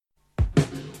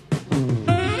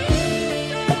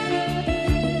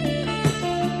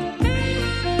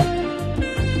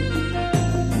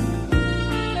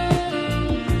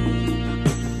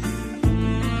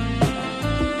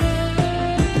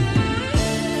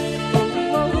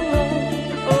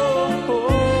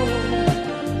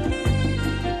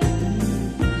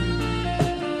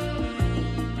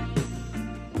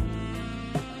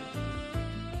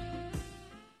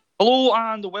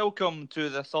Hello and welcome to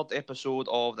the third episode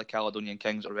of the Caledonian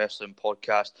Kings Wrestling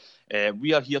Podcast.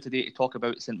 We are here today to talk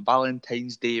about St.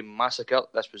 Valentine's Day Massacre.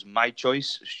 This was my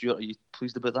choice. Stuart, are you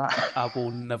pleased about that? I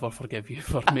will never forgive you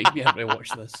for making me have to watch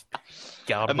this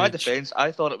garbage. In my defence,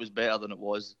 I thought it was better than it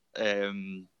was.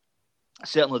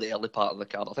 Certainly the early part of the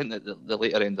card. I think that the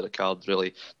later end of the card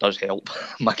really does help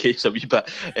my case a wee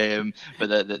bit. But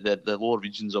the lower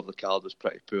regions of the card was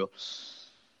pretty poor.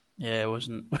 Yeah, I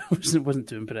wasn't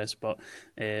too impressed, but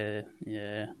yeah.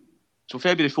 So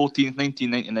February 14th,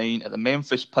 1999, at the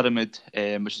Memphis Pyramid,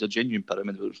 which is a genuine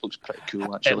pyramid, which looks pretty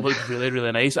cool, actually. It looked really,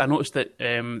 really nice. I noticed that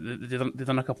they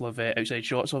done a couple of outside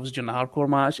shots, obviously, during the hardcore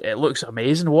match. It looks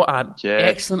amazing. What an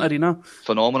excellent arena.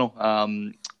 Phenomenal.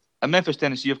 In Memphis,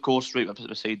 Tennessee, of course, right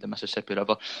beside the Mississippi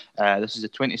River. This is the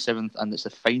 27th, and it's the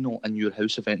final In Your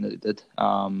House event that they did.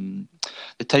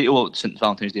 The title of St.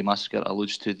 Valentine's Day Massacre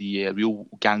alludes to the real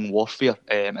gang warfare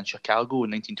in Chicago in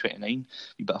 1929.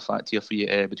 A bit of fact here for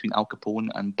you, between Al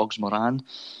Capone and Bugs Moran.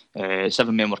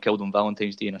 7 men were killed on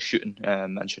Valentine's Day in a shooting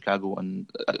in Chicago, and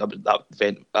that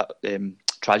event,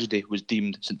 tragedy, was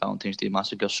deemed St. Valentine's Day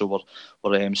Massacre. So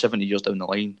we're 70 years down the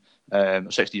line.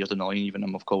 60 years down the line, even,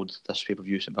 and we've called this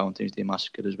pay-per-view St. Valentine's Day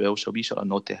Massacre as well, so we sort of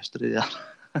nod to history there.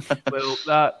 Well,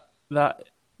 that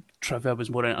trivia was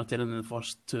more entertaining than the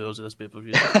first 2 hours of this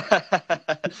pay-per-view.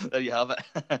 There you have it.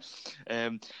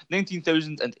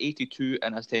 19,082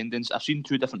 in attendance. I've seen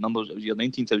 2 different numbers. It was either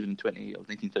 19,028 or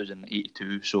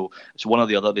 19,082, so it's one or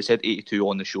the other. They said 82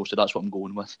 on the show, so that's what I'm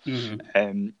going with.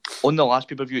 Mm-hmm. On the last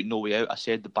pay-per-view, No Way Out, I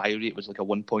said the buy rate was like a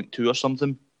 1.2 or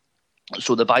something.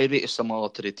 So the buy rate is similar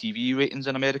to the TV ratings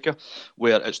in America,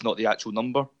 where it's not the actual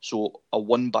number. So a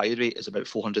 1 buy rate is about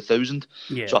 400,000.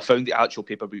 Yeah. So I found the actual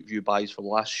pay-per-view buys for the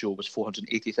last show was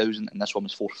 480,000, and this one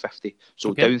was 450.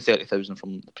 So down 30,000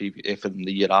 from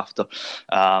the year after.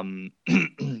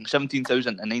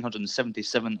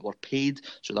 17,977 were paid.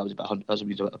 So that was about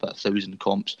 1,000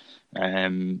 comps.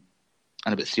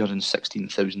 And about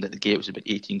 316,000 at the gate. It was about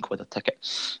 18 quid a ticket.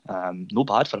 No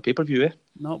bad for a pay-per-view, eh?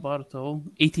 Not bad at all.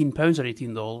 £18 or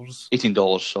 $18?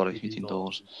 $18, sorry.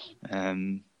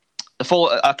 $18.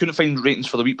 I couldn't find ratings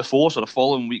for the week before, so the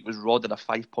following week was Raw at a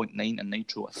 5.9 and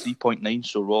Nitro at 3.9,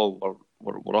 so Raw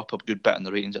were up a good bit in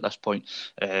the ratings at this point.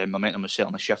 Momentum was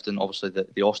certainly shifting. Obviously,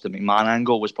 the Austin McMahon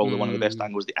angle was probably one of the best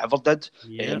angles they ever did,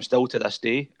 still to this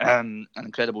day. An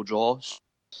incredible draw.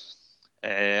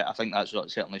 I think that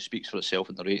certainly speaks for itself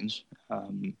in the ratings.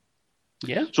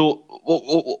 So,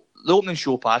 the opening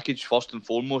show package, first and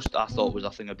foremost, I thought was a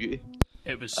thing of beauty.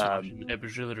 It was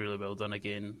really, really well done.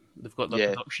 Again, they've got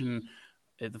their production,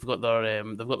 they've got their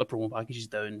promo packages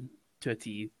down to a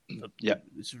T.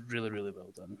 It's really, really well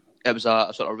done. It was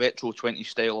a sort of retro 20s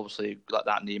style, obviously, got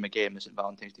that name again, the St.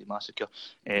 Valentine's Day Massacre,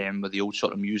 with the old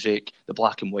sort of music, the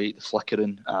black and white, the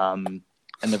flickering, and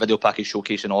the video package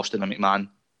showcasing Austin and McMahon.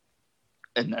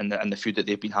 And the feud that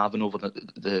they've been having over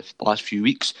the last few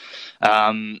weeks.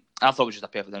 I thought it was just a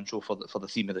perfect intro for the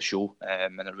theme of the show,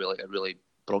 and it really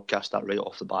broadcast that right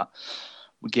off the bat.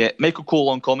 We get Michael Cole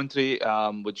on commentary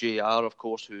with JR, of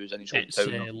course, who's in his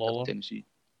hometown of Tennessee.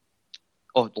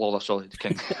 Oh, Lawler, sorry, the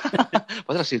King.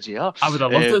 Why did I say JR? I would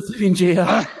have loved it to be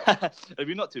JR. It'd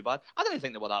be not too bad. I didn't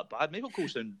think they were that bad. Michael Cole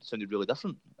sounded really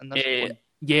different in this one.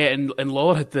 Yeah, and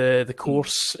Lawler had the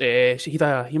course. So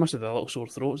he must have had a little sore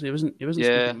throat. So he wasn't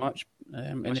speaking much.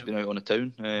 He must have been out on the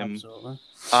town. Absolutely.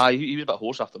 He was a bit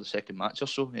hoarse after the second match or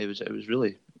so. It was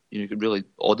really really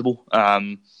audible.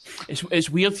 It's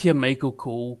weird hearing Michael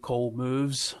Cole call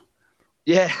moves.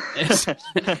 Yeah,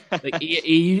 like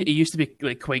he used to be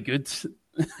like quite good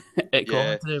at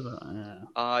commentary, but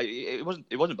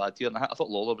it wasn't bad here. And I thought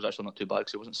Lawler was actually not too bad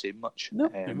because he wasn't saying much. No,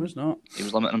 he was not. He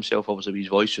was limiting himself obviously with his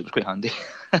voice, so it was quite handy.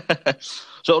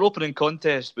 So our opening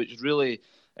contest, which really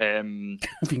set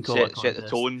the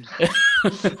tone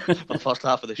for the first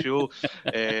half of the show.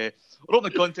 Our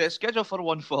opening contest, scheduled for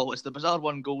one fall. It's the bizarre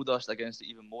one Goldust against the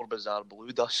even more bizarre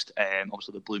Blue Dust.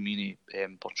 Obviously, the Blue Meanie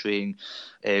portraying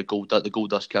the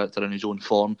Goldust character in his own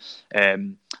form.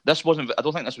 This wasn't. I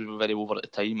don't think this was very over at the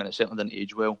time, and it certainly didn't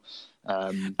age well.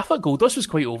 I thought Goldust was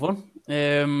quite over.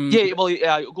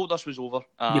 Goldust was over.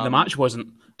 The match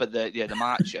wasn't. But the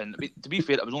match, and to be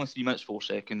fair, it was only 3 minutes 4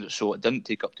 seconds, so it didn't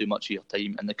take up too much of your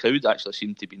time, and the crowd actually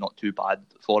seemed to be not too bad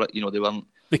for it. They weren't.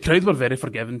 The crowd were very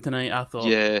forgiving tonight, I thought.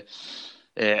 Yeah.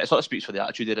 It sort of speaks for the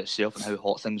attitude there itself and how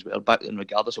hot things were back then,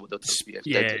 regardless of what they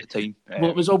did at the time.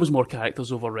 Well, it was always more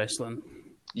characters over wrestling.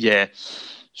 Yeah.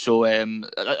 So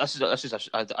this is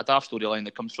a daft storyline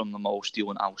that comes from them all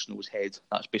stealing Al Snow's head.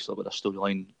 That's basically what the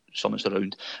storyline summons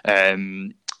around.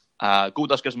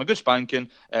 Goldust gives him a good spanking,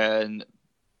 and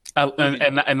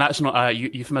And that's not a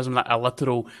euphemism, that a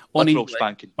literal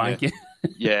spanking.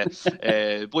 Yeah.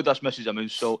 Blood misses a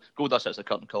moonsault. Goldust hits a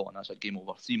curtain call, and that's a game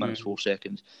over. 3 minutes 4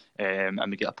 seconds, and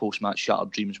we get a post-match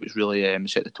Shattered Dreams, which really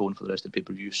set the tone for the rest of the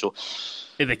pay-per-view. So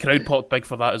the crowd popped big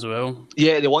for that as well.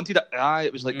 Yeah, they wanted it.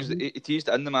 It was like cause he teased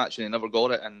it in the match and they never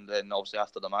got it, and then obviously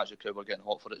after the match the crowd were getting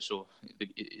hot for it, so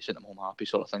he sent them home happy,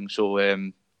 sort of thing. So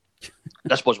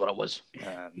this was what it was.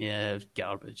 Yeah,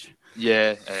 garbage.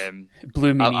 Yeah,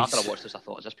 Blue Meanies. After I watched this, I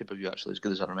thought, is this pay-per-view actually as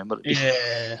good as I remember it?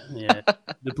 Yeah.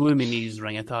 The Blue Meanies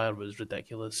ring attire was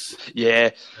ridiculous.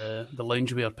 Yeah. The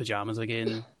loungewear pajamas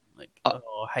again. Like,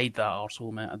 hide that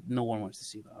arsehole, man. No one wants to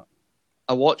see that.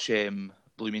 I watch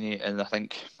Blue Meanie and I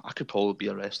think I could probably be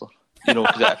a wrestler. You know,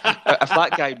 because if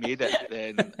that guy made it,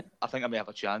 then I think I may have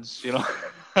a chance, you know.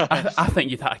 I think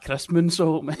you'd had a crisp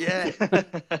moonsault, man. Yeah.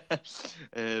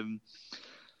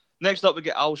 Next up, we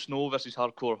get Al Snow versus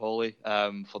Hardcore Holly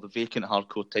for the vacant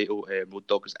Hardcore title. Road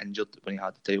Dogg was injured when he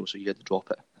had the title, so he had to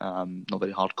drop it. Not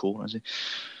very hardcore, is he?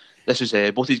 This is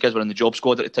both these guys were in the Job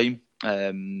Squad at the time,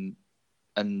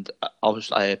 and I was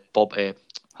Bob Hardcore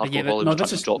Holly was trying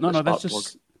to drop the Spark Plug.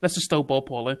 This is still Bob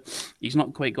Holly. He's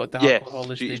not quite got the Hardcore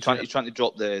Holly stage. He's trying to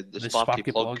drop the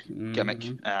Sparky Plug gimmick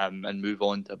and move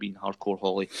on to being Hardcore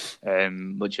Holly,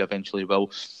 which he eventually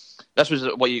will. This was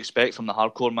what you expect from the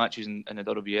hardcore matches in the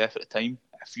WWF at the time.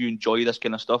 If you enjoy this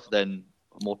kind of stuff, then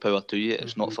more power to you.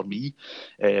 It's not for me.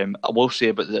 I will say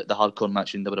about the hardcore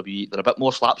match in WWE, they're a bit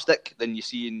more slapstick than you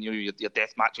see in your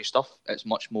death matchy stuff. It's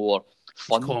much more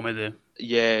fun. It's comedy.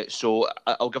 Yeah, so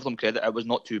I'll give them credit. It was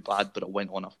not too bad, but it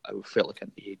went on. It felt like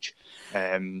an age.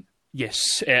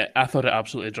 Yes, I thought it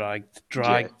absolutely dragged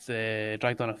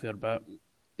on a fair bit.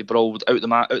 They brawled out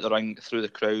the ring, through the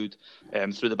crowd,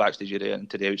 through the backstage area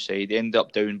into the outside. They ended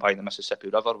up down by the Mississippi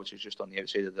River, which is just on the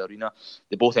outside of the arena.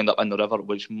 They both end up in the river,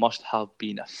 which must have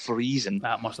been freezing.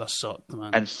 That must have sucked,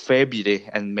 man. In February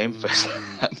in Memphis,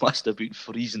 it must have been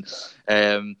freezing.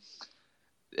 And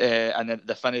then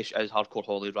the finish is Hardcore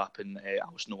Holly wrapping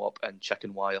Al Snow up in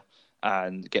chicken wire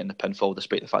and getting the pinfall,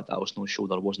 despite the fact that Al Snow's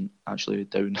shoulder wasn't actually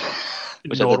down.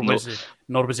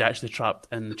 Nor was he actually trapped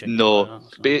in the chicken wire.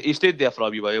 So. But he stayed there for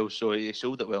a wee while, so he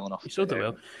sold it well enough. He sold it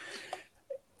well.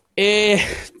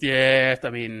 Yeah, I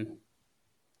mean...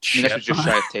 this was just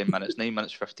shy of 10 minutes, 9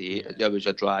 minutes 58. Yeah. It was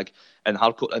a drag, and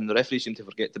Hardcore, and the referee seemed to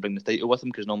forget to bring the title with him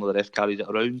because normally the ref carries it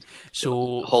around.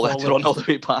 So Holly had to run all the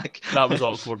way back. That was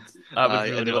awkward. That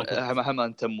was really awkward. Him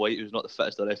and Tim White, who's not the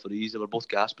fittest of referees, they were both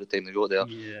gasped by the time they got there.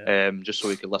 Yeah. Just so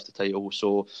he could lift the title.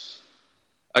 So,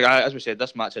 as we said,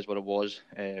 this match is what it was.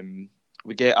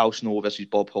 We get Al Snow versus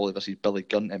Bob Holly versus Billy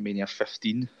Gunn at Mania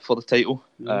 15 for the title.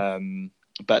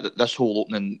 But this whole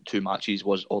opening 2 matches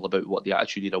was all about what the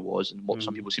Attitude Era was, and what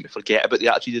some people seem to forget about the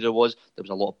Attitude Era was. There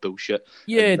was a lot of bullshit.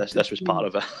 Yeah, this was part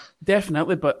of it.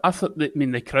 Definitely, but I thought that,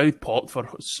 the crowd popped for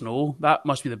Snow. That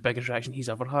must be the biggest reaction he's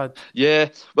ever had. Yeah,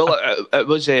 well, it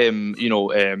was,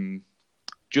 during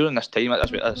this time,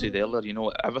 as I said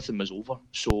earlier, everything was over.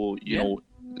 So, you know,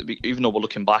 even though we're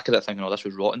looking back at it thinking, this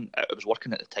was rotten, it was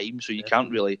working at the time. So you can't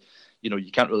really...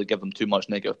 you can't really give them too much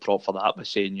negative prop for that by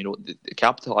saying, they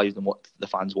capitalised on what the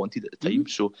fans wanted at the time.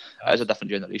 So it is a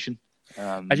different generation.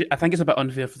 I think it's a bit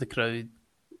unfair for the crowd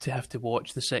to have to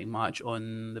watch the second match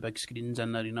on the big screens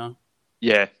in the arena.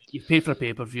 Yeah. You pay for a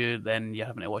pay-per-view, then you're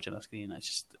having to watch it on a screen. It's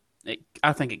just...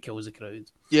 I think it kills the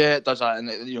crowd. Yeah, it does that, and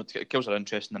it kills their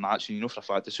interest in the match. And for a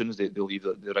fact, as soon as they leave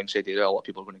the ringside area, a lot of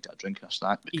people are going to get a drink and a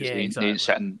snack because they ain't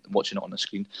sitting watching it on the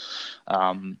screen.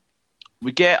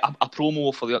 We get a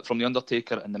promo from the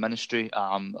Undertaker and the Ministry,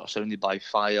 surrounded by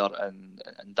fire and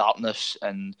darkness,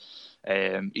 and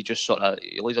he just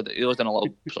he lays in a little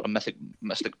sort of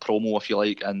mystic promo, if you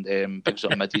like, and big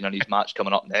sort of mid on his match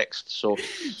coming up next. So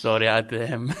sorry, I had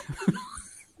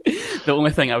the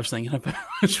only thing I was thinking about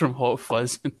was from Hot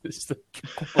Fuzz.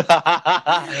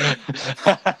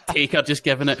 Taker just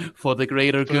giving it for the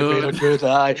greater good.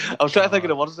 Aye. I was trying to think of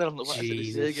the words there. I'm like, what did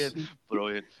he say again?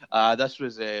 Brilliant. This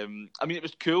was, it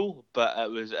was cool, but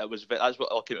it was. That's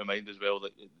what all came to mind as well.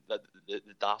 The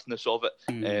daftness of it.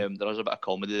 There was a bit of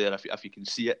comedy there, if you can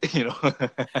see it.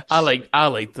 I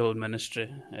liked the old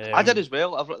Ministry. I did as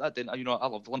well. I've wrote that down. I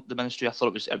loved the Ministry. I thought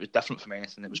it was different from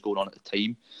anything that was going on at the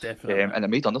time. Definitely. And it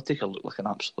made Undertaker look like an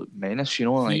absolute menace.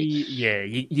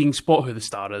 You can spot who the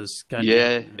star is. Can't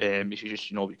you? He should just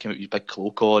came out with his big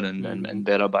cloak on and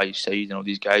Vera by his side, and all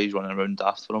these guys running around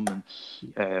after him,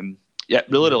 and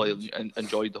really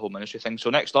enjoyed the whole Ministry thing. So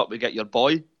next up we get your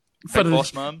boy for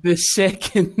Boss Man. The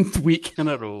second week in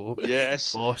a row.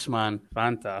 Yes. Boss Man,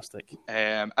 fantastic.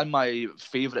 And my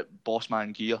favourite Boss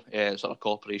Man gear, sort of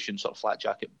corporation, sort of flat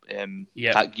jacket,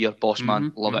 cat gear, Boss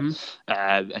Man, love it.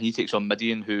 And he takes on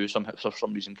Mideon, who for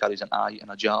some reason carries an eye in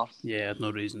a jar. Yeah, I had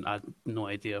no reason. I had no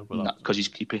idea. Because he's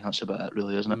creepy, that's about it,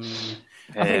 really, isn't it?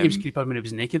 I think he was creepy when he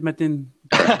was naked, Mideon.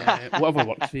 Whatever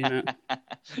works for you, mate.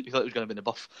 You thought it was going to be in the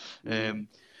buff.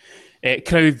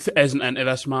 Crowd isn't into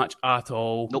this match at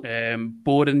all. Nope.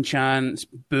 Boring chants,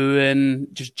 booing,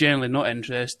 just generally not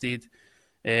interested.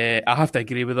 I have to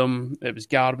agree with them. It was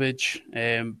garbage.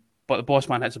 But the Boss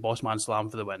Man hits a Boss Man slam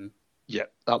for the win. Yeah,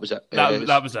 that was it.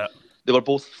 That was it. They were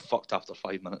both fucked after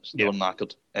 5 minutes. They were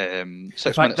knackered.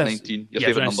 6 minutes 19. Your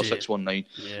favourite number, 619.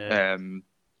 Yeah.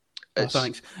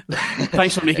 Thanks.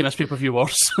 Thanks for making this pay-per-view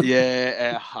worse.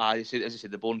 Yeah, as I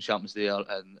said, the boring champ was there,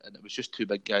 and it was just two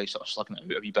big guys sort of slugging it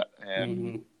out a wee bit.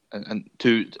 And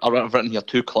I've written here,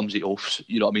 two clumsy oafs.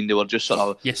 You know what I mean? They were just sort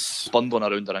of bundling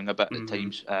around the ring a bit at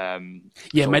times.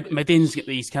 Mideon's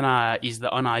he's the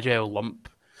unagile lump.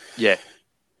 Yeah.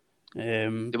 They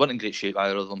weren't in great shape,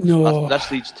 either of them. No.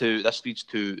 This leads to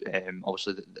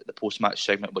obviously the post-match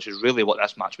segment, which is really what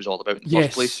this match was all about in the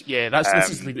first place. Yeah, this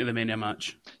is leading to the Mania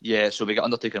match. Yeah, so we got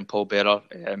Undertaker and Paul Bearer,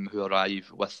 who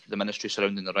arrive with the ministry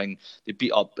surrounding the ring. They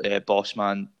beat up Boss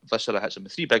Man. Viscera hits him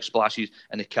with 3 big splashes,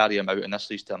 and they carry him out, and this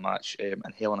leads to a match in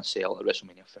Hell in a Cell at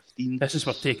WrestleMania 15. This is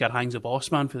where Taker hangs a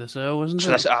Boss Man for the cell, isn't it?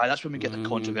 So that's when we get the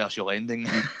controversial ending,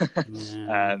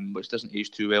 which doesn't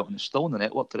age too well, and it's still on the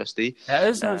network to this day. It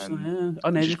is, actually.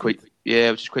 Which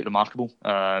is quite remarkable.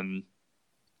 It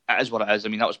is what it is. I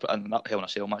mean, that was in that Hell in a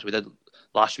Cell match we did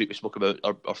last week. We spoke about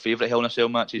our favourite Hell in a Cell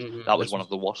matches. That was one of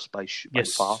the worst by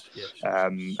far. Yes.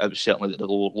 It was certainly at the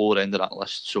lower end of that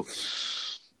list. So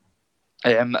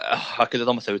I could have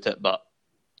done without it, but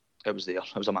it was there.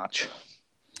 It was a match.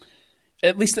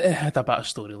 At least it had a bit of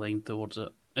storyline towards it.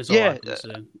 Is all I can say.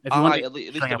 If you want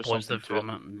to bring a positive from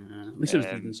it, at least it was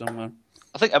leading somewhere.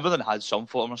 I think everything had some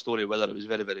form of story, whether it was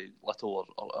very, very little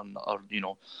or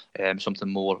something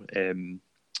more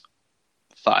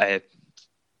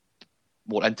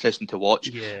more interesting to watch.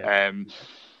 Yeah.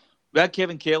 We had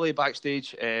Kevin Kelly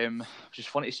backstage. Which is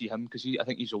funny to see him because I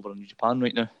think he's over in New Japan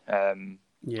right now.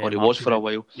 Or he was for a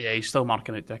while. Yeah, he's still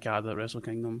marking out Dick Adder at Wrestle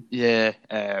Kingdom. Yeah,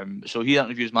 so he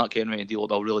interviews Mark Henry and D'Lo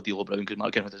Brown because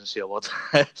Mark Henry doesn't say a word.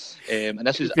 And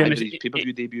this is Ivory's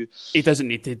pay-per-view debut. He doesn't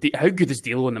need to. How good is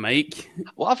D'Lo on the mic?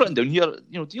 Well, I've written down here,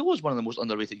 D'Lo is one of the most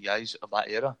underrated guys of that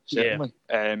era, certainly.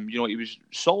 Yeah. He was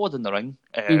solid in the ring,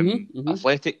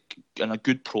 athletic and a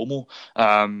good promo.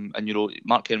 And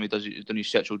Mark Henry does his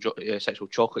sexual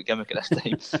chocolate gimmick at this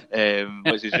time,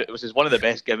 which is one of the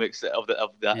best gimmicks of the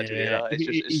Attitude Era.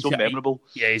 It's so memorable.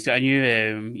 Yeah, he's got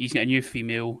a new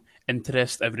female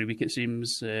interest every week, it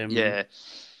seems. So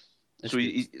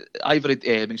Ivory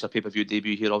makes a pay-per-view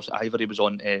debut here. Also, Ivory was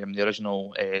on the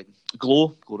original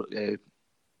Glow,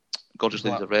 Gorgeous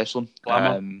Ladies of Wrestling.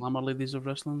 Glamour Ladies of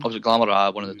Wrestling? Was it Glamour?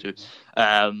 One of the two.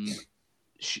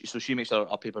 She makes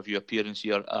a pay-per-view appearance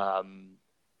here,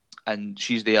 and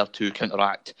she's there to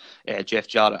counteract Jeff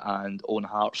Jarrett and Owen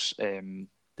Hart's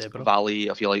Valley,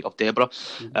 if you like, of Deborah.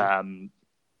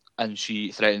 And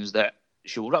she threatens that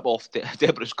she will rip off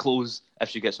Deborah's clothes if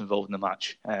she gets involved in the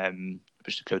match,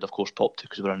 which the crowd, of course, popped to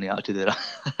because we're in the Attitude Era.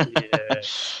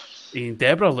 Yeah.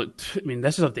 Deborah looked,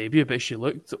 this is her debut, but she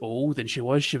looked old, and she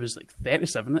was like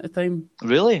 37 at the time.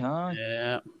 Really?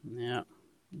 Yeah.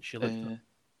 She looked...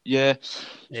 So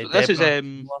this is...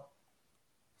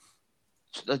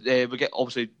 we get,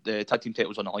 obviously, the tag team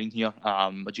titles on the line here.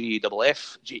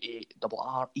 JAFF,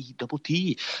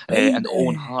 JARRETT, and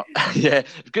Owen Hart. Yeah,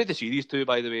 it's great to see these two,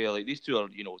 by the way. Like, these two are,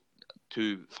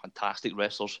 two fantastic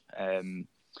wrestlers. And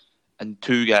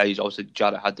two guys, obviously,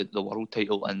 Jarrett had the world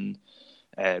title in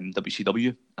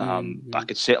WCW. But I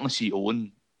could certainly see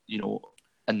Owen,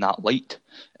 in that light.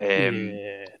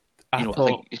 I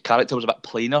think his character was a bit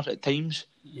plainer at times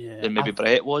than maybe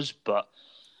Brett was, but...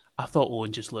 I thought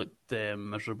Owen just looked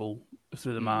miserable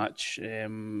through the match.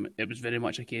 It was very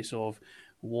much a case of,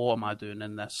 what am I doing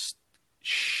in this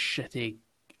shitty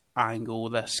angle,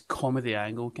 this comedy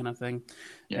angle kind of thing?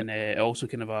 Yeah. And it also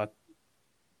kind of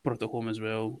brought it home as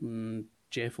well.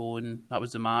 Jeff Owen, that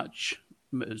was the match.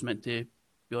 It was meant to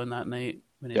be on that night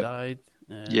when he died.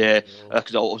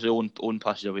 Because obviously Owen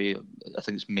passes away, I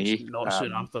think it's May. Not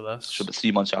soon after this. So about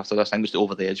 3 months after this. I think it was the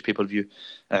Over the Edge pay-per-view.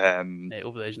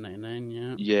 Over the Edge 99,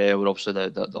 yeah. Yeah, where obviously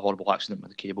the horrible accident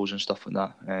with the cables and stuff like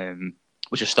that,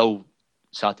 which is still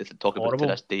sad to talk about to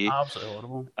this day. Absolutely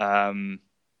horrible.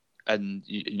 and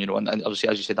and obviously,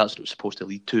 as you said, that's what it was supposed to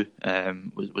lead to.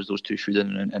 Was those two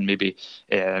feuding and maybe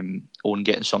Owen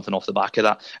getting something off the back of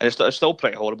that. And it's still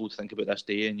pretty horrible to think about this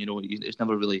day. And he's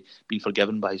never really been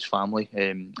forgiven by his family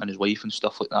and his wife and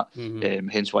stuff like that. Mm-hmm.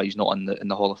 Hence why he's not in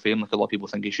the Hall of Fame like a lot of people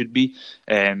think he should be.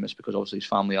 It's because obviously his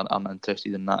family aren't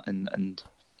interested in that and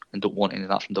don't want any of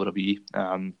that from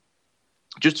WWE.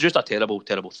 Just a terrible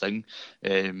thing.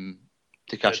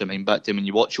 To cast your mind back to when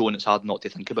you watch Owen, it's hard not to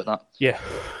think about that. Yeah,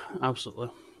 absolutely.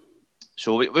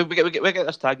 So we get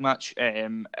this tag match.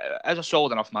 As a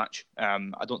solid enough match.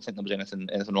 I don't think there was anything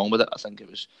wrong with it. I think it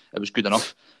was good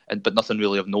enough, but nothing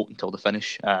really of note until the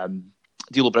finish.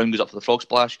 D'Lo Brown goes up for the frog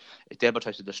splash. Deborah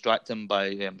tries to distract him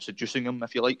by seducing him,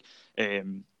 if you like.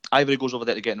 Ivory goes over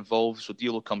there to get involved, so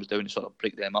D'Lo comes down to sort of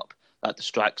break them up. That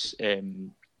distracts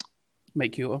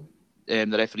Mike Kyoto,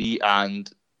 the referee,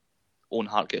 and Owen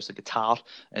Hart gets the guitar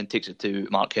and takes it to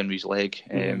Mark Henry's leg,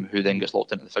 who then gets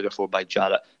locked into the figure four by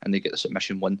Jarrett, and they get the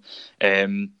submission win.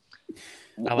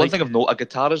 One thing of note, a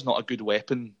guitar is not a good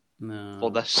weapon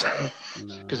for this,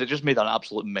 because it just made an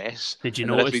absolute mess. Did you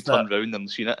notice that? He turned round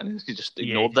and seen it, and he just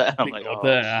ignored it. I'm like,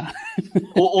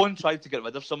 Owen tried to get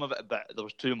rid of some of it, but there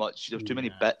was too much. There was too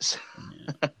many bits.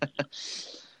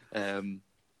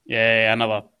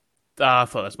 Another. I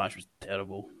thought this match was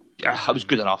terrible. Yeah, it was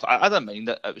good enough. I didn't mind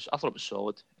it. I thought it was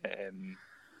solid.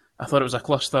 I thought it was a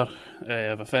cluster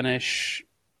of a finish.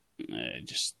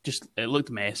 Just it looked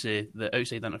messy. The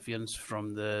outside interference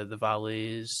from the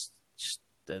valets just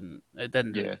didn't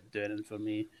do anything for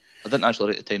me. I didn't actually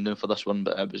write the time down for this one,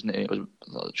 but it was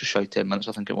just shy of 10 minutes,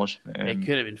 I think it was. It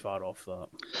could have been far off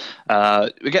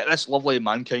that. We get this lovely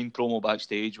Mankind promo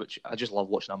backstage, which I just love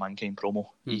watching a Mankind promo.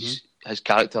 Mm-hmm. His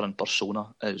character and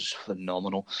persona is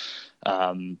phenomenal.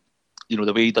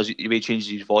 The way he changes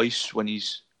his voice when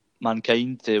he's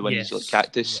Mankind to when he's like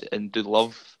Cactus and Do the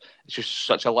Love. It's just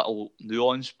such a little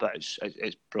nuance, but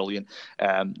it's brilliant.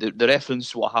 The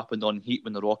reference to what happened on Heat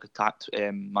when The Rock attacked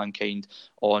Mankind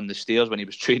on the stairs when he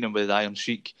was training with Iron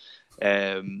Sheik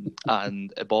and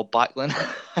Bob Backlund,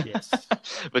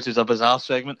 which is a bizarre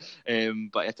segment.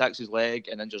 But he attacks his leg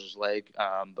and injures his leg.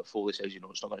 But Foley says, it's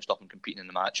not going to stop him competing in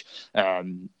the match.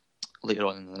 Later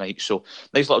on in the night. So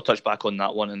nice little touch back on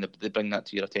that one, and they bring that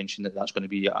to your attention that's going to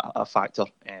be a factor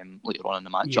later on in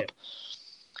the matchup.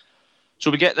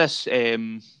 So we get this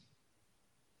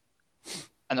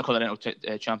Intercontinental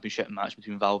Championship match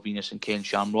between Val Venus and Ken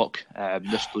Shamrock.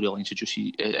 This storyline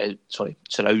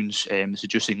surrounds the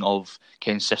seducing of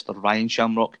Ken's sister Ryan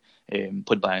Shamrock,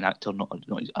 played by an actor, not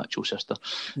his actual sister.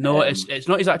 No, it's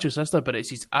not his actual sister, but it's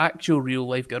his actual real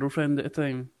life girlfriend at the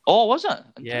time. Oh, was it?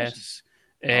 Yes.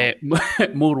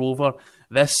 Moreover,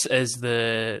 this is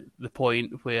the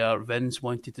point where Vince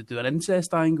wanted to do an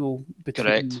incest angle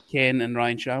between Ken and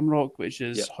Ryan Shamrock, which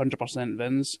is 100%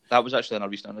 Vince. That was actually in a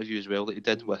recent interview as well that he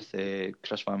did with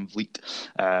Chris Van Vliet,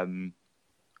 where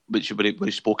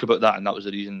he spoke about that, and that was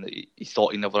the reason that he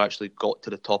thought he never actually got to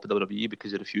the top of WWE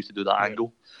because he refused to do that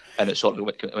angle, and it sort of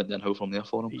went downhill from there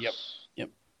for him. Yep.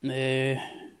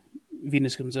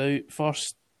 Venus comes out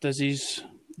first, does his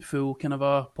full kind of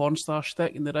a porn star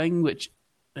shtick in the ring, which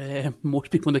most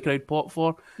people in the crowd pop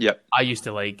for. Yep. I used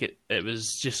to like it. It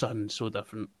was just something so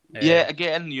different.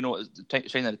 Again,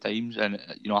 sign of the times, and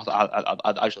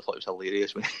I actually thought it was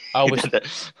hilarious when I did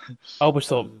it. I always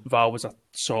thought Val was a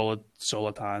solid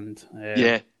hand.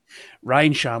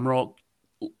 Ryan Shamrock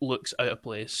looks out of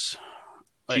place.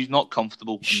 She's not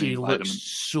comfortable. She looks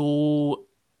so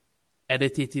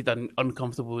irritated and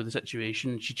uncomfortable with the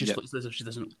situation. She just looks as if she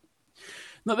doesn't.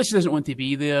 Not that she doesn't want to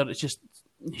be there. It's just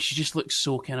she just looks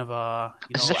so kind of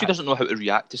as if she doesn't know how to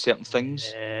react to certain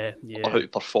things, or how to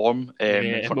perform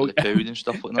in front of the crowd and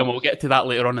stuff like that. And we'll get to that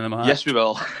later on in the match. Yes, we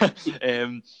will.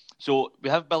 So we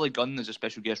have Billy Gunn as a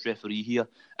special guest referee here.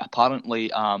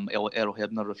 Apparently, Errol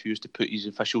Hebner refused to put his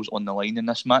officials on the line in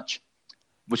this match,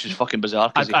 which is fucking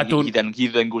bizarre because he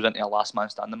then goes into a last man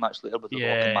standing match later with The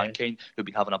Rock and Mankind, who'll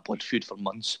be having a blood feud for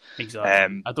months.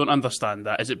 Exactly. I don't understand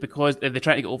that. Is it because they're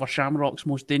trying to get over Shamrock's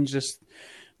most dangerous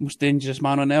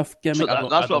man on earth gimmick? So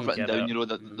that's what I've written down.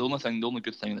 The only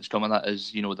good thing that's come of that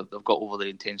is they've got over the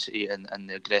intensity and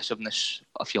the aggressiveness,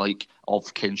 if you like,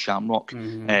 of Ken Shamrock,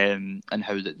 and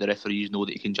how the referees know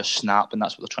that he can just snap, and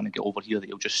that's what they're trying to get over here. That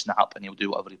he'll just snap and he'll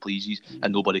do whatever he pleases,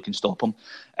 and nobody can stop him.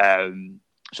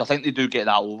 So I think they do get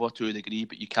that over to a degree,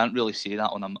 but you can't really say that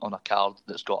on a card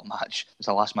that's got a match. It's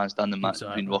a last man standing match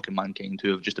between Rock and Mankind,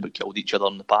 who have just about killed each other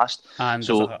in the past. And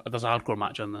so there's a hardcore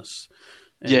match on this.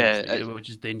 Which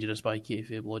is dangerous by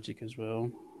kayfabe logic as well.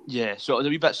 Yeah, so it was a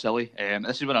wee bit silly.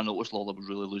 This is when I noticed Lawler was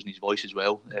really losing his voice as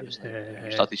well. It was like,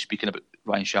 he started speaking about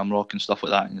Ryan Shamrock and stuff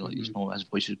like that, and like, his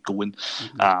voice is going.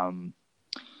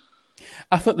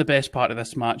 I thought the best part of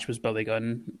this match was Billy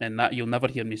Gunn, and that you'll never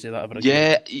hear me say that ever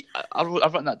again. Yeah, I've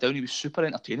written that down. He was super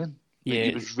entertaining. Yeah,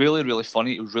 it was really, really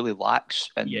funny. It was really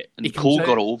lax, and Cole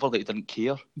got over that he didn't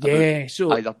care. Yeah,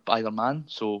 so either man.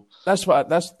 So that's kind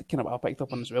of what I picked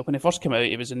up on as well. When he first came out,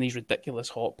 he was in these ridiculous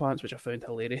hot pants, which I found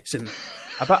hilarious, and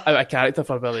a bit out of character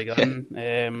for Billy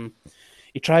Gunn.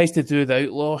 He tries to do the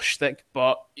outlaw shtick,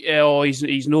 but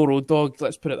he's no road dog.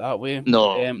 Let's put it that way.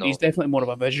 No. He's definitely more of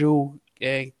a visual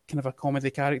kind of a comedy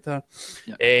character.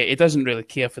 Yeah. He doesn't really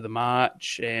care for the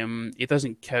match. He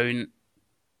doesn't count.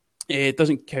 It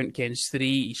doesn't count Ken's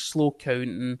 3. He's slow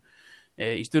counting.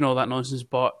 He's doing all that nonsense,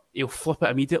 but he'll flip it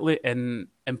immediately and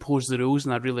impose the rules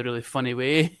in a really, really funny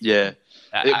way. Yeah.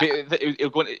 He'll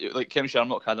go into, like, Ken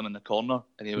Shamrock had him in the corner,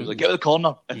 and he was like, get out of the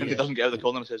corner. And then he doesn't get out of the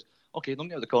corner and says, okay, don't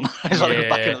get out of the corner. He's like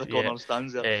back into the corner and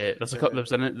stands there.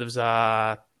 There was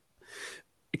a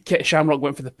Shamrock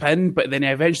went for the pin, but then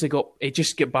he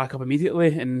just get back up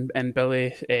immediately, and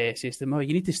Billy says to him, "Oh,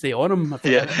 you need to stay on him.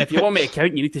 If you want me to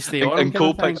count, you need to stay on him." And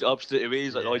Cole picks it up straight away.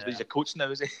 He's like, he's a coach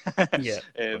now, is he? Yeah.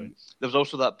 There was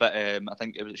also that bit, I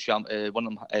think it was one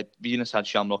of them, Venus had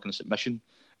Shamrock in a submission.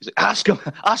 He's like,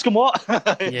 ask him what?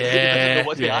 Yeah. He doesn't know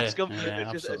what to ask him.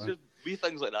 Yeah, it's just wee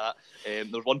things like that. There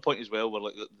was one point as well where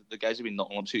like the guys have been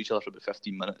knocking lumps at each other for about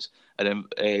 15 minutes, and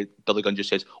then Billy Gunn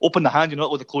just says, "Open the hand,"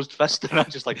 with a closed fist, and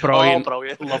I'm just like, brilliant. Oh,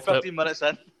 brilliant! Loved 15 minutes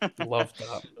in, loved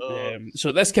that.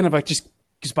 So this kind of just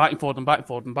goes back and forward and back and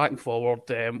forward and back and forward.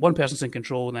 One person's in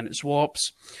control, and then it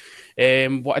swaps.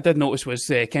 What I did notice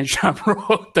was Ken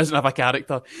Shamrock doesn't have a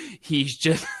character. He's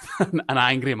just an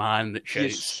angry man that shouts.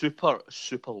 He's super,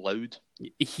 super loud.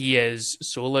 He is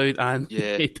so loud, and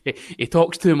he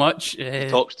talks too much. He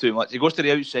talks too much. He goes to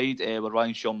the outside where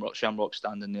Ryan Shamrock's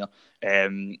standing there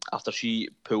after she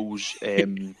pulls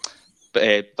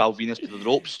Val Venus to the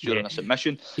ropes during a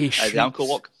submission, the ankle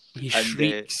lock. He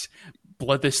shrieks,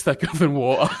 blood is thicker than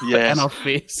water in her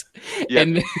face. Yeah.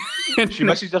 And she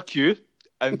misses her cue,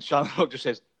 and Shamrock just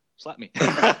says, slap me.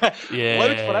 Loud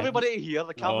for everybody to hear.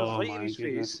 The camera's right in his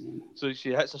face. So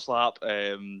she hits a slap,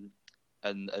 and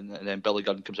then Billy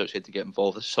Gunn comes outside to get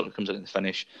involved. This sort of comes into the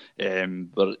finish,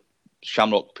 where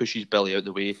Shamrock pushes Billy out of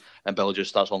the way, and Billy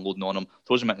just starts unloading on him,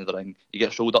 throws him into the ring. He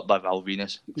gets rolled up by Val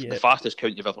Venus. The fastest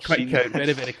count you've ever seen. Count,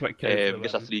 very, very quick count.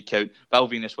 Gets a 3 count. Val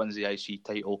Venus wins the IC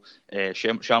title.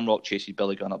 Shamrock chases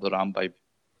Billy Gunn up the ramp by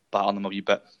battering him a wee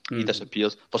bit. He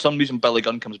disappears. For some reason, Billy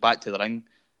Gunn comes back to the ring,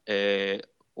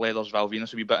 leathers Val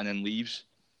Venus a wee bit, and then leaves.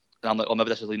 And I'm like, maybe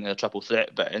this is leading to a triple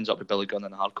threat, but it ends up with Billy Gunn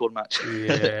in a hardcore match.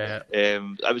 Yeah.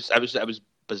 It was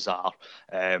bizarre.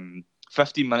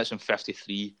 15 minutes and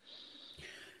 53.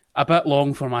 A bit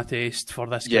long for my taste for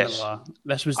this kind of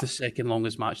this was the second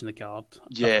longest match in the card.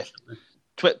 Yeah.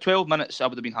 12 minutes I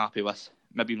would have been happy with.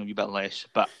 Maybe even a wee bit less.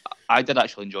 But I did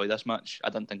actually enjoy this match. I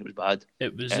didn't think it was bad.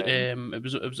 It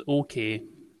was okay.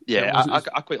 Yeah,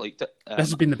 I quite liked it. This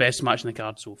has been the best match in the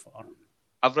card so far.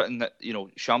 I've written that,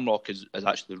 Shamrock is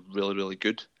actually really, really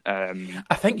good.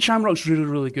 I think Shamrock's really,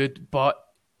 really good, but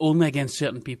only against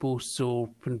certain people.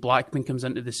 So when Blackman comes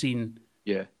into the scene,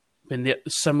 when they're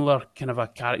similar kind of a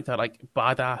character, like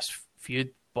badass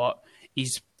feud, but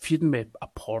he's feuding with a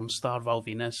porn star, Val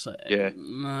Venus. I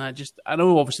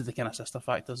know obviously the kind of sister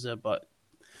factors there, but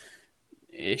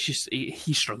it's just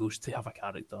he struggles to have a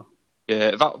character.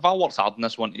 Yeah, Val works hard in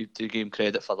this one to give him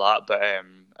credit for that, but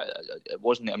it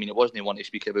wasn't. I mean, it wasn't one to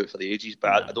speak about for the ages.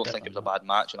 But I don't think it was a bad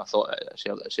match, and I thought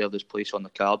it served its place on the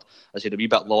card. I said a wee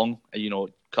bit long,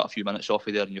 cut a few minutes off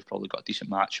of there, and you've probably got a decent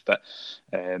match. But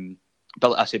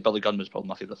Billy Gunn was probably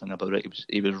my favourite thing about it.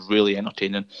 He was really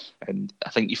entertaining, and I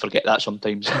think you forget that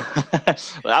sometimes.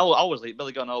 I always liked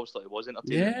Billy Gunn. I always thought he was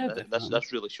entertaining. Yeah,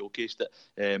 this really showcased it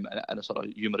in a sort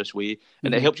of humorous way,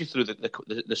 and it helped you through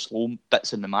the slow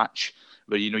bits in the match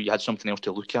where you had something else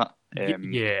to look at.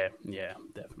 Yeah,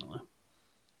 definitely.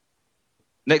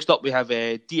 Next up, we have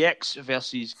DX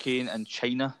versus Kane and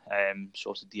China.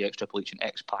 So it's the DX, Triple H and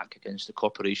X-Pac against the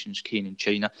corporations, Kane and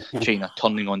China. China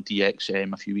turning on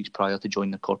DX a few weeks prior to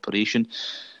join the corporation.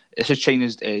 This is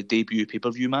China's debut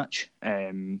pay-per-view match.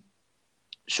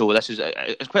 So this is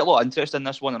it's quite a lot of interest in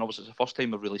this one, and obviously it's the first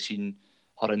time we've really seen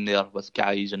her in there with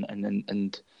guys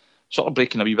and sort of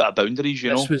breaking a wee bit of boundaries,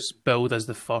 This was billed as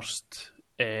the first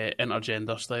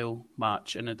intergender style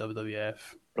match in the WWF.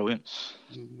 Brilliant.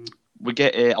 Mm-hmm. We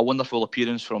get a wonderful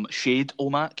appearance from Shade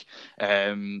O'Mac.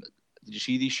 Did you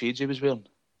see these shades he was wearing?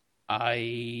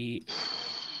 I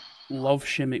love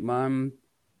Shane McMahon,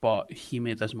 but he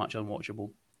made this match unwatchable.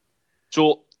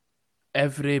 So,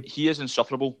 He is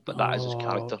insufferable, but that is his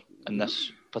character in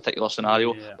this particular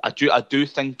scenario. Yeah. I do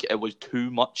think it was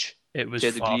too much It was to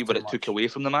a degree where it took away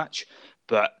from the match.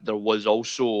 But there was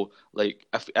also, like,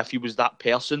 if he was that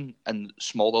person in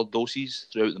smaller doses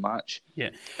throughout the match,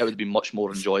 it would be much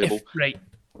more enjoyable.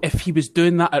 If he was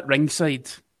doing that at ringside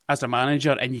as a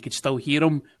manager and you could still hear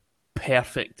him,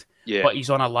 perfect. Yeah. But he's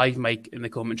on a live mic in the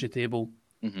commentary table.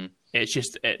 Mm-hmm.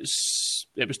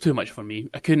 It was too much for me.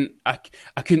 I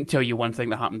couldn't tell you one thing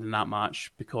that happened in that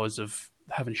match because of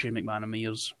having Shane McMahon in my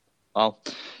ears. Well,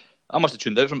 I must have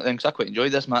tuned out from it then because I quite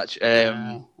enjoyed this match.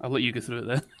 I'll let you go through it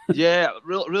then. Yeah,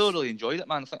 really enjoyed it,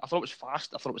 man. I thought it was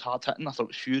fast. I thought it was hard hitting. I thought it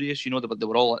was furious. You know, they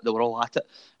were all at it.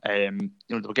 You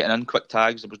know, they were getting in quick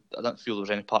tags. I don't feel there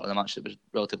was any part of the match that was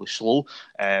relatively slow.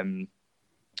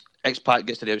 X-Pac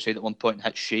gets to the outside at one point and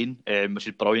hits Shane, which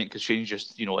is brilliant because Shane's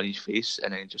just, you know, in his face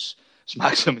and then just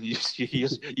smacks him and you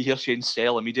hear Shane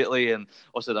sell immediately, and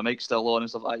also the mic's still on and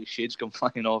stuff like that. His shades come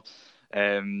flying off,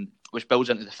 which builds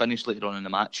into the finish later on in the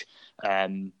match,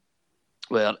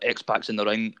 where X-Pac's in the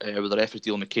ring with the referees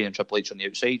dealing with Kane and Triple H on the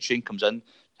outside. Shane comes in,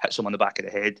 hits him on the back of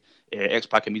the head.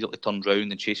 X-Pac immediately turns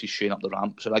round and chases Shane up the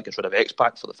ramp, so that gets rid of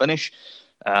X-Pac for the finish.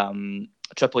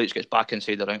 Triple H gets back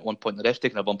inside the ring at one point. The ref's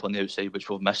taking a bump on the outside, which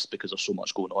we've missed because there's so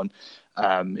much going on.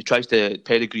 He tries to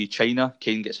pedigree China.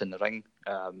 Kane gets in the ring,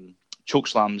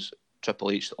 chokeslams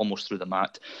Triple H almost through the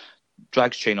mat,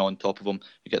 drags China on top of him.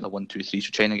 You get the 1, 2, 3. So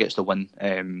China gets the win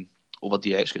over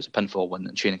DX, gets a pinfall win,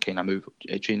 and Kane and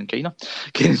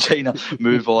China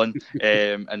move on,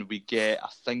 and we get, I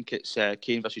think it's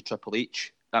Kane versus Triple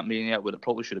H. That Mania, where it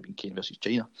probably should have been Kane versus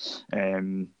China.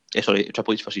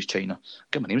 Triple H versus China.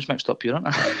 Get my names mixed up here, aren't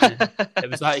I?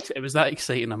 It was that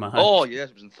exciting, man. Oh yes,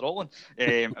 it was enthralling.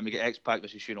 And we get X-Pac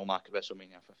versus Shane O'Mac at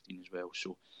WrestleMania 15 as well.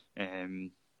 So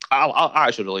I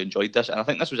actually really enjoyed this, and I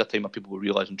think this was a time where people were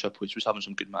realising Triple H was having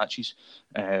some good matches.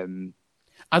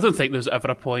 I don't think there was ever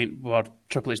a point where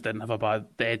Triple H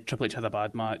Triple H had a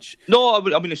bad match. No, I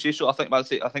mean to say so. I think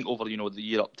over the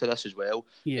year up to this as well,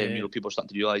 yeah. People are starting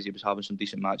to realise he was having some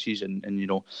decent matches, and I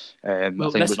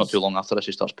think it was not too long after this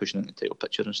he starts pushing into the title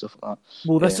picture and stuff like that.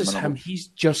 Well, this is him. He's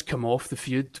just come off the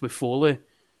feud with Foley.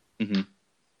 Mm-hmm.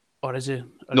 Or is he?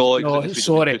 No,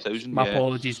 sorry. My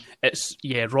apologies. It's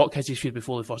Rock has his feud with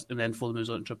Foley first, and then Foley moves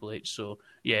on to Triple H. So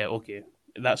okay,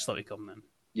 that's started coming in.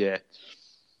 Yeah.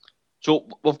 So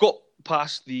we've got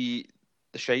past the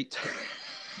shite.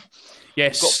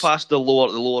 Yes. We've got past the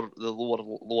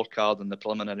lower card and the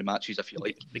preliminary matches, if you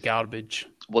like. The garbage.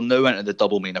 We're now into the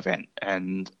double main event,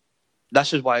 and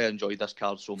this is why I enjoyed this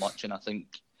card so much, and I think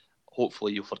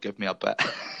hopefully you'll forgive me a bit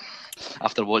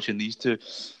after watching these two.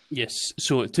 Yes.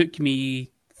 So it took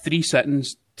me 3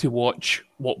 seconds to watch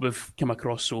what we've come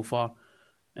across so far.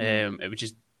 It was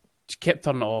just kept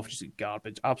turning off, just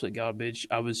garbage, absolute garbage.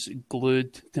 I was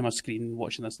glued to my screen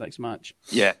watching this next match.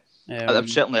 Yeah,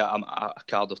 it's certainly a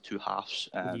card of two halves.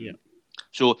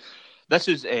 So this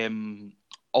is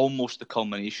almost the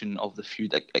culmination of the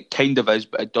feud. It kind of is,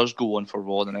 but it does go on for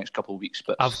Raw the next couple of weeks.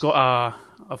 But I've got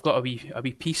a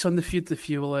wee piece on the feud if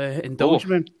you will indulge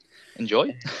me.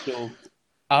 Enjoy. So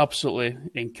absolutely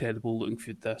incredible looking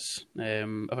feud. This,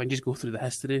 if I can just go through the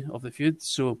history of the feud.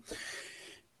 So.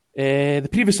 The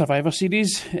previous Survivor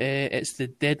Series, it's the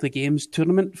Deadly Games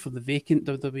tournament for the vacant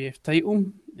WWF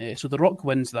title. So The Rock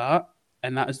wins that,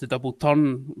 and that is the double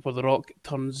turn where The Rock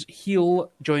turns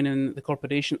heel, joining the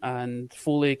corporation, and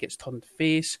Foley gets turned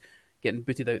face, getting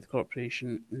booted out of the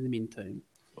corporation in the meantime.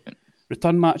 Okay.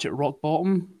 Return match at Rock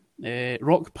Bottom.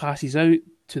 Rock passes out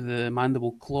to the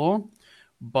Mandible Claw,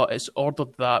 but it's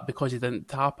ordered that because he didn't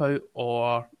tap out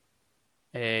or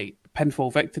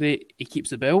pinfall victory, he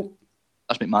keeps the belt.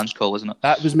 That's McMahon's call, isn't it?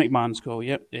 That was McMahon's call,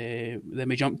 yep. Then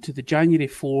we jump to the January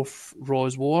 4th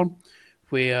Raw's War,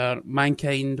 where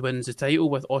Mankind wins the title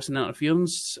with Austin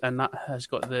Interference, and that has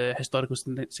got the historical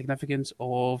significance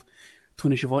of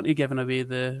Tony Schiavone giving away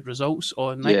the results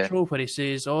on Nitro, where he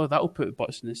says, that'll put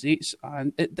butts in the seats.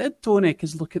 And it did, Tony,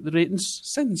 because look at the ratings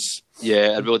since.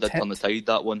 Yeah, it really did turn the tide,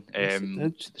 that one.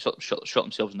 Shot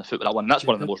themselves in the foot with that one. And that's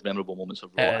one of the most memorable moments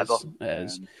of Raw ever. It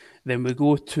is. Then we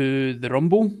go to the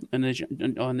Rumble on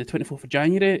the 24th of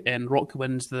January, and Rock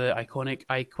wins the iconic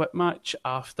I Quit match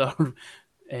after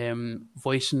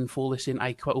voicing Foley saying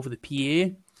I quit over the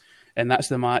PA. And that's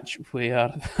the match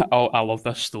where, I love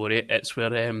this story, it's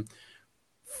where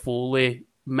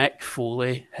Mick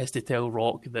Foley has to tell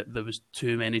Rock that there was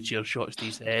too many chair shots to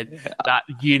his head. That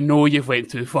you've went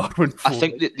too far. When Foley, I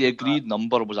think that the agreed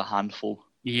number was a handful.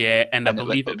 Yeah, and I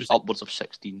believe it was upwards of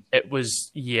 16. It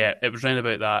was round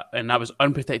about that, and that was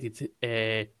unprotected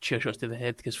chair shots to the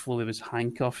head because Foley was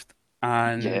handcuffed,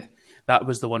 and that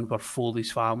was the one where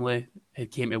Foley's family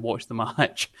had came to watch the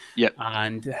match. Yep.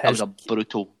 And that was a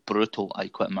brutal I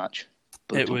Quit match.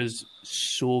 Brutal. It was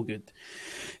so good.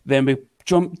 Then we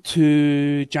jump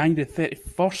to January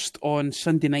 31st on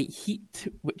Sunday Night Heat,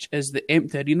 which is the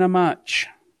Empty Arena match,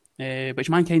 which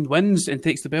Mankind wins and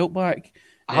takes the belt back.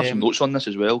 I have some notes on this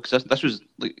as well, because this was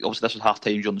obviously this was half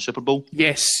time during the Super Bowl.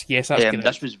 Yes, that's correct.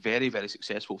 This was very, very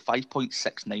successful.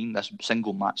 5.69 this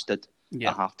single match did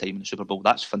at half time in the Super Bowl.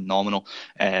 That's phenomenal.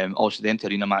 Also, the Empty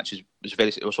Arena match was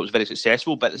very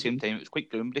successful, but at the same time, it was quite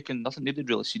groundbreaking. Nobody had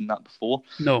really seen that before.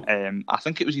 No. I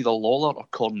think it was either Lawler or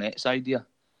Cornette's idea.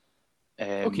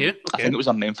 Okay. I think it was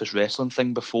a Memphis wrestling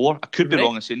thing before. I could be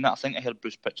wrong in saying that. I think I heard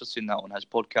Bruce Pritchard saying that on his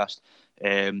podcast.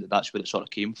 That's where it sort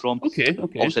of came from. Okay.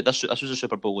 Obviously, this was a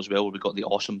Super Bowl as well, where we got the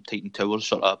awesome Titan Towers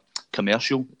sort of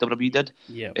commercial WWE did,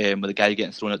 with the guy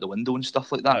getting thrown out the window and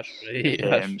stuff like that. That's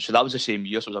right. So that was the same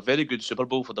year. So it was a very good Super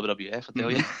Bowl for WWF, I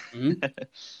tell you.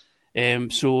 Mm-hmm.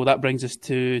 So that brings us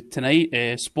to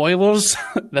tonight. Spoilers: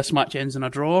 this match ends in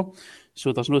a draw,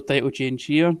 so there's no title change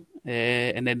here.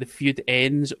 And then the feud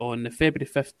ends on the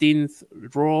February 15th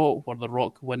Raw, where The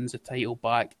Rock wins the title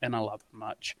back in a ladder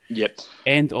match. Yep.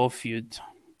 End of feud.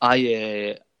 On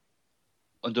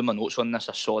doing my notes on this,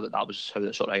 I saw that was how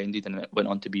it sort of ended, and it went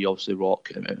on to be obviously Rock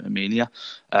at Mania.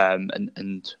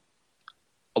 And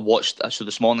I watched, so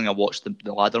this morning I watched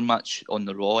the ladder match on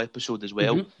the Raw episode as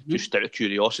well, just out of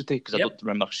curiosity, because I don't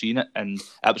remember seeing it, and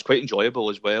it was quite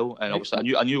enjoyable as well. And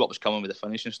obviously I knew what was coming with the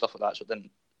finish and stuff like that, so it didn't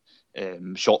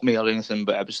shock me or anything,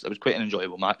 but it was quite an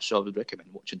enjoyable match, so I would recommend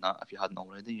watching that if you hadn't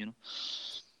already,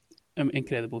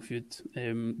 Incredible feud.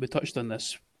 We touched on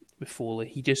this with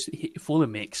Foley. Foley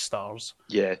makes stars.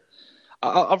 Yeah.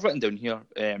 I've written down here,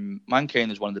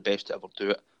 Mankind is one of the best to ever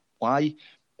do it. Why?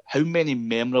 How many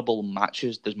memorable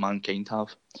matches does Mankind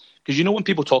have? Because when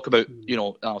people talk about,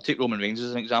 I'll take Roman Reigns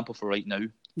as an example for right now.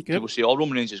 Okay. People say,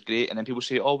 Roman Reigns is great, and then people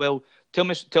say, well, tell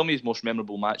me his most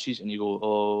memorable matches, and you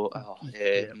go,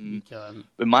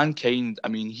 with Mankind, I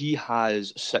mean, he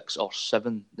has 6 or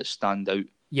 7 that stand out.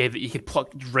 Yeah, that you could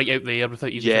pluck right out there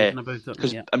without even thinking about it.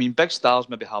 Because, I mean, big stars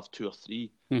maybe have 2 or 3,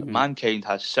 but Mankind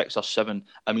has 6 or 7.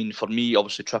 I mean, for me,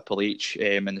 obviously, Triple H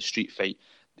in the street fight,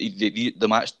 the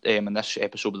match in this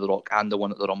episode with The Rock and the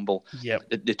one at the Rumble,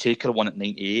 the Taker one at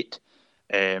 98,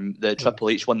 the Triple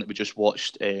H one that we just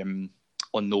watched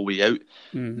on No Way Out.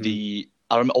 I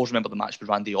always remember the match with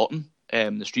Randy Orton,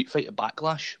 the street fight at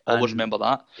Backlash. I always remember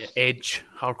that. Edge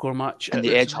hardcore match. And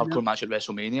the Edge hardcore match at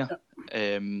WrestleMania.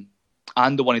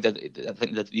 And the one he did, I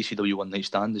think, the ECW One Night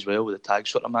Stand as well, with a tag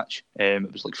sort of match.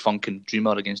 It was like Funk and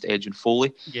Dreamer against Edge and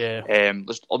Foley. Yeah.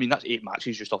 That's 8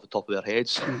 matches just off the top of their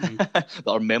heads that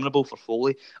are memorable for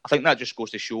Foley. I think that just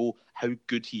goes to show how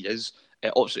good he is.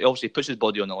 Obviously, he puts his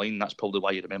body on the line. That's probably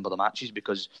why you remember the matches,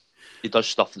 because he does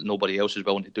stuff that nobody else is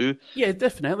willing to do. Yeah,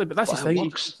 definitely. But that's the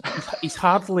thing. He's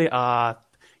hardly a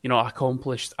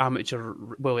accomplished amateur.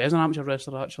 Well, he is an amateur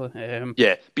wrestler, actually.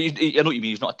 Yeah, but I know what you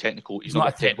mean. He's not a technical. He's not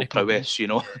a technical prowess.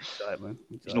 Exactly.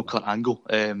 He's no Kurt Angle.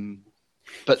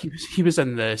 But he was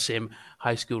in the same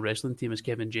high school wrestling team as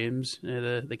Kevin James,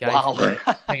 the guy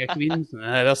from King of Queens.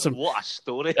 What a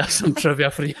story! There's some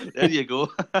trivia for you. There you go.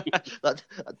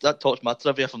 that tops my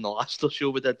trivia from the last show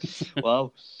we did.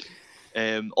 Wow.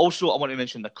 Also, I want to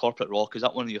mention the Corporate Rock. Is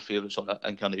that one of your favourite sort of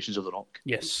incarnations of The Rock?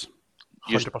 Yes.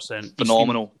 100%.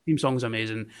 Phenomenal. Theme song's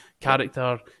amazing.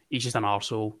 Character, he's just an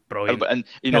arsehole. Brilliant. And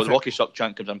the Rocky Suck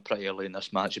chant comes in pretty early in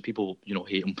this match. People,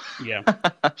 hate him. Yeah.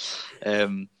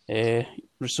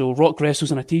 So Rock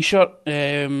wrestles in a t-shirt.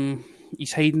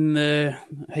 He's hiding the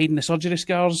surgery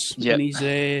scars in his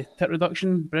tit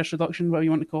reduction, breast reduction, whatever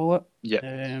you want to call it.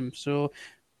 Yeah. So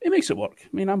it makes it work. I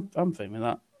mean, I'm fine with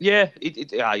that. Yeah.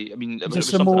 I mean, it was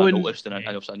something I noticed, and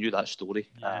I knew that story.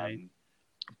 Yeah.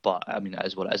 But I mean, it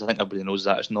is what it is. I think everybody knows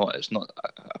that it's not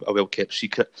a well kept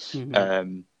secret.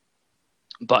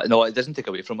 But no, it doesn't take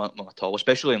away from him at all.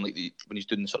 Especially in when he's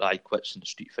doing the sort of I Quits and the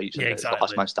street fights and the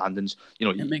last man standings.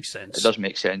 It makes sense. It does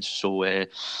make sense. So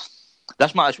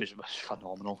this match was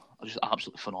phenomenal. Just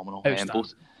absolutely phenomenal.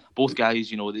 Both guys,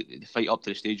 they fight up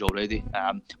to the stage already.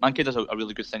 Mankind does a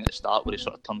really good thing at the start where he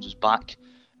sort of turns his back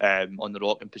on the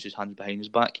Rock and puts his hands behind his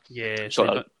back. Yeah, sort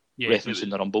of referencing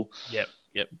the Rumble. Yep.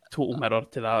 Total mirror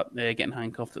to that, getting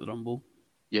handcuffed at the Rumble.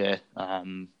 Yeah. I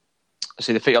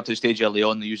say they fight up to the stage early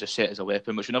on, they use a set as a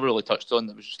weapon, which we never really touched on.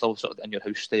 It was still sort of in your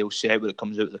house style set where it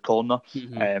comes out of the corner,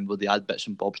 where they add bits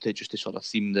and bobs to it just to sort of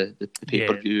theme the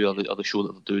pay-per-view or the show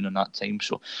that they're doing in that time.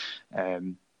 So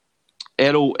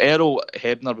Errol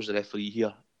Hebner was the referee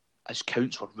here. His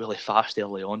counts were really fast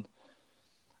early on.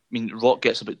 mean, Rock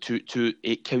gets about two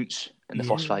 8 counts in the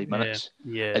first 5 minutes.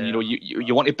 Yeah. And,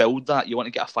 you want to build that. You want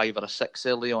to get a 5 or a 6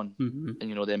 early on. Mm-hmm.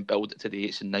 And, then build it to the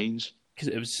 8s and 9s. Because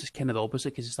it was kind of the opposite,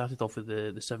 because it started off with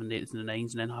the 7, 8s and the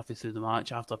 9s, and then halfway through the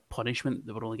match, after punishment,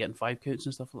 they were only getting 5 counts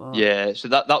and stuff like that. Yeah, so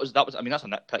that was. I mean, that's a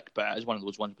nitpick, but it is one of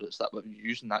those ones. But it's that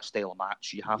using that style of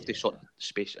match, you have to sort of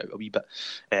space it out a wee bit.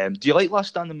 Do you like last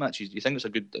standing matches? Do you think it's a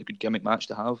good gimmick match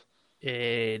to have?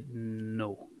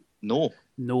 No.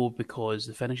 No, because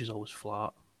the finish is always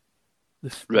flat. The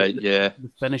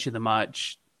finish of the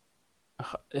match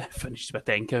finishes with a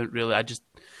 10 count. Really, I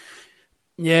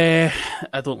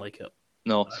don't like it.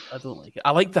 No, I don't like it.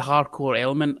 I like the hardcore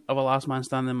element of a last man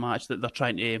standing match, that they're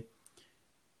trying to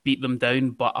beat them down,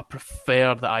 but I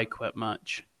prefer the I Quit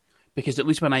match, because at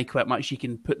least when I Quit match, you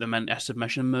can put them into a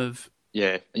submission move.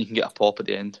 Yeah, and you can get a pop at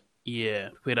the end. Yeah,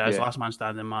 whereas last man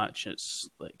standing match, it's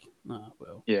like,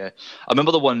 well. Yeah, I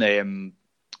remember the one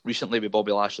recently with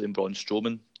Bobby Lashley and Braun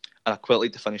Strowman, and I quite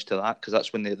like to finish to that, because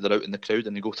that's when they're out in the crowd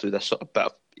and they go through this sort of bit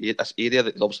of this area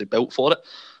that they obviously built for it,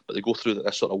 but they go through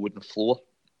this sort of wooden floor,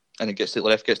 and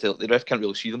the ref can't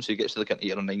really see them, so he gets to like an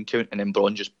 8 or 9 count, and then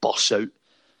Braun just busts out,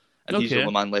 and he's the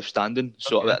only man left standing.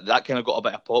 So that kind of got a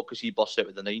bit of pop, because he busts out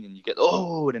with the 9, and you get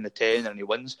and then the 10, and he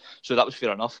wins. So that was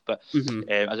fair enough. But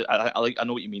I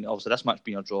know what you mean. Obviously, this match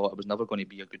being a draw, it was never going to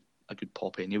be a good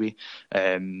pop anyway.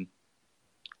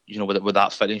 With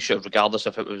that finish, regardless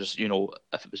if it was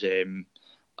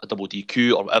a double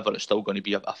DQ or whatever, it's still going to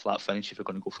be a flat finish if you're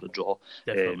going to go for a draw.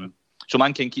 Definitely. So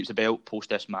Mankind keeps the belt post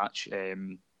this match.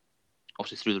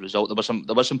 Obviously, through the result,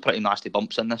 there was some pretty nasty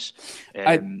bumps in this.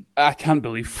 I can't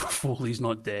believe Foley's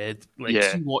not dead.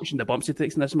 Watching the bumps he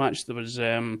takes in this match, there was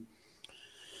the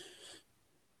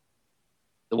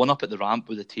one up at the ramp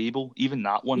with the table. Even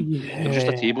that one, there was just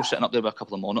a table sitting up there with a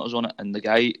couple of monitors on it, and the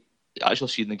guy. I actually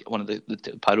seen one of the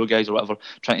pyro guys or whatever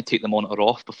trying to take the monitor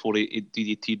off before he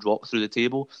DDT dropped through the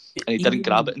table, and he didn't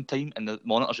grab it in time, and the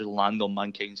monitors just land on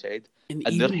Mankind's head.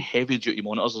 And they're heavy duty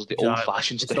monitors, as the old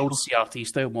fashioned style. It's old CRT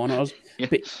style monitors.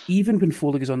 But even when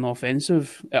Foley goes on the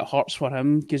offensive, it hurts for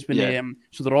him, because when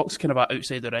so the Rock's kind of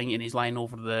outside the ring, and he's lying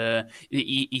over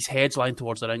his head's lying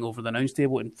towards the ring over the announce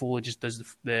table, and Foley just does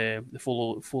the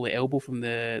Foley elbow from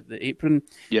the apron.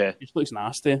 Yeah, it just looks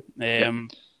nasty.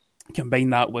 Combine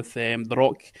that with The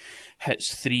Rock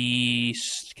hits 3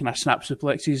 kind of snap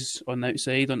suplexes on the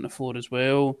outside on the floor as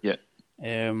well. Yeah.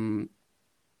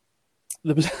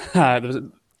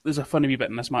 There's a funny wee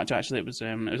bit in this match actually. It was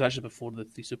actually before the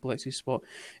 3 suplexes spot.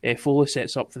 Foley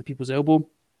sets up for the people's elbow.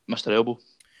 Mr. Elbow.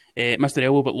 Mr.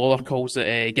 Elbow, but Lawler calls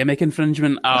it gimmick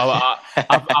infringement.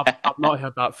 I've not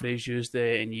heard that phrase used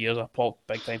in years. I popped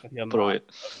big time for hearing that.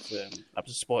 That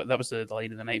was a spot. That was the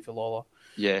line of the night for Lawler.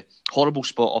 Yeah, horrible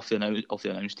spot off the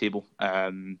announce table.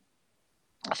 I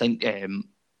think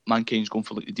Mankind's going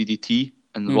for like the DDT,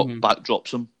 and the Rock back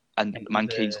drops him, and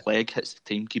Mankind's leg hits the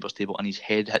timekeeper's table, and his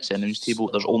head hits the announce table.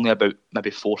 There's only about maybe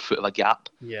 4 foot of a gap.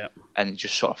 Yeah, and it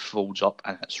just sort of folds up,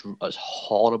 and it's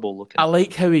horrible looking. I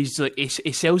like how he's like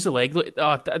he sells the leg. Look,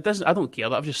 it doesn't. I don't care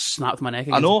that I've just snapped my neck.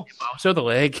 I know. I'll sell the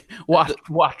leg. What a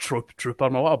trooper,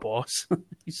 man! What a boss.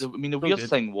 The weird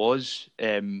thing was,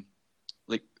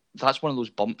 that's one of those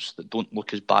bumps that don't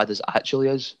look as bad as it actually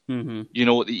is. Mm-hmm. You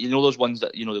know those ones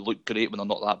that they look great when they're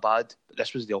not that bad. But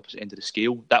this was the opposite end of the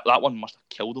scale. That one must have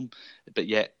killed him, but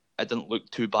yet it didn't look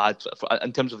too bad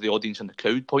in terms of the audience and the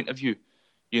crowd point of view.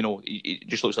 It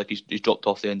just looks like he's dropped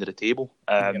off the end of the table.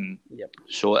 Yep.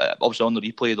 So obviously on the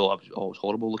replay though, it was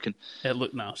horrible looking. It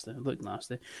looked nasty.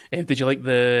 Did you like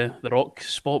the Rock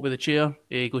spot with the chair?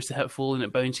 He goes to hit Foley and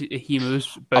it bounces. He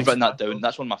moves. I've written that down.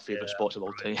 That's one of my favourite spots of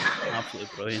all time.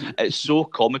 Absolutely brilliant. It's so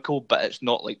comical, but it's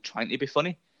not like trying to be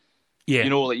funny. Yeah,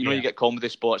 you get comedy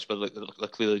spots where they're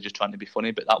clearly just trying to be funny,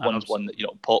 but that one's one that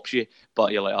pops you,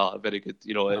 but you're like, very good.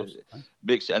 It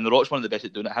makes it. And the Rock's one of the best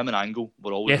at doing it. Him and Angle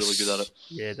were always really good at it.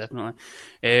 Yeah, definitely.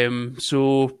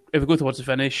 So if we go towards the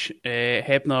finish,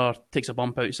 Hebner takes a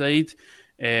bump outside.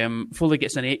 Foley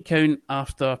gets an 8 count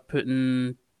after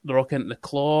putting the Rock into the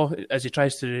claw as he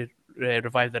tries to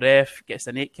revive the ref. Gets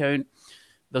an 8 count.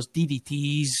 There's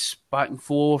DDTs back and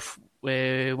forth.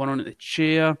 One on the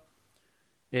chair.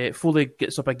 Foley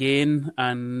gets up again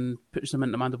and puts him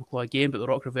into mandible claw again, but the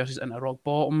Rock reverses into rock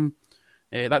bottom.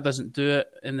 That doesn't do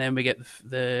it, and then we get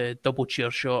the double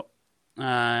chair shot,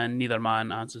 and neither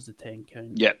man answers the 10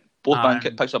 count. Yeah, both men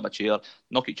picks up a chair,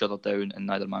 knock each other down, and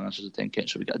neither man answers the 10 count,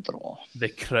 so we get a draw. The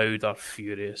crowd are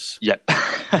furious. Yep.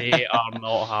 They are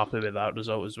not happy with that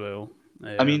result as well.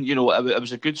 I mean, it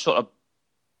was a good sort of,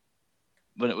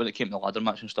 when it came to the ladder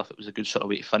match and stuff, it was a good sort of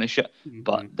way to finish it. Mm-hmm.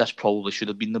 But this probably should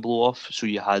have been the blow off. So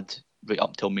you had right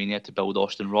up till Mania to build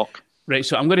Austin Rock. Right.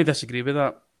 So I'm going to disagree with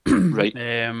that. Right.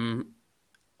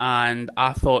 And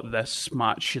I thought this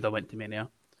match should have went to Mania.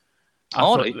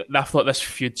 All right. I thought this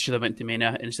feud should have went to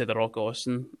Mania instead of Rock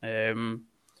Austin.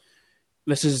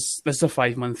 This is a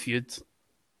 5-month feud,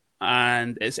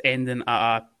 and it's ending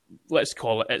at a, let's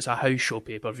call it, it's a house show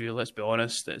pay per view. Let's be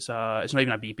honest, it's not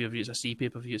even a B pay per view, it's a C pay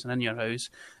per view. It's an in your house.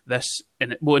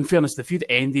 In fairness, the feud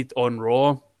ended on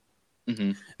Raw.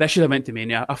 Mm-hmm. This should have went to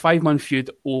Mania. A 5-month feud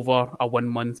over a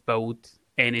 1-month build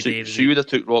any day. So you would have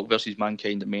took Rock versus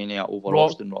Mankind at Mania over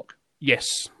Austin Rock. Yes.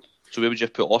 So we would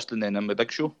just put Austin then in the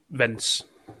Big Show. Vince,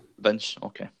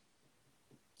 okay.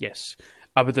 yes.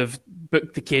 I would have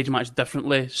booked the cage match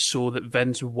differently so that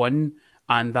Vince won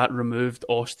and that removed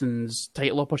Austin's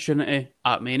title opportunity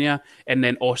at Mania. And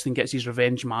then Austin gets his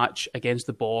revenge match against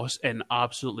the Boss and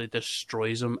absolutely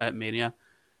destroys him at Mania.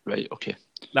 Right, okay.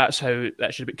 That's how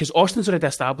that should be. Because Austin's already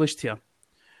established here.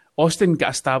 Austin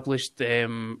got established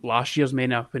last year's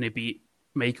Mania when he beat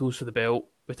Michaels for the belt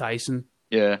with Tyson.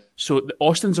 Yeah. So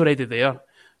Austin's already there.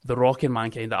 The Rock and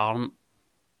Mankind aren't.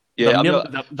 Yeah,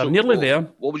 they're nearly there.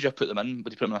 What would you put them in?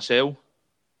 Would you put them in a cell?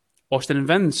 Austin and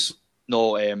Vince.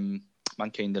 No,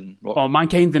 Mankind and Rock. Oh,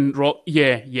 Mankind and Rock.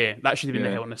 Yeah. That should have been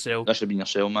the Hell in a Cell. That should have been a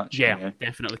cell match. Yeah.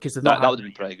 Definitely. Because that would have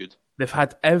been pretty good. They've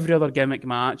had every other gimmick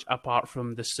match apart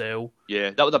from the cell.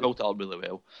 Yeah, that would have built it up really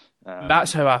well.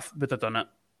 That's how I would have done it.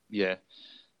 Yeah.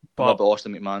 But what about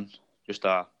Austin McMahon? Just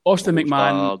a Austin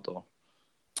McMahon. Or...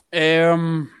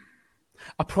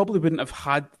 I probably wouldn't have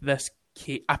had this.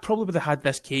 I probably would have had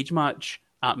this cage match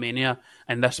at Mania,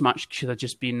 and this match should have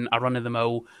just been a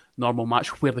run-of-the-mill normal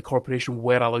match where the corporation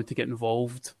were allowed to get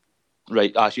involved.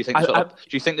 Right. So you think do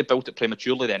you think they built it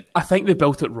prematurely then? I think they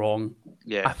built it wrong.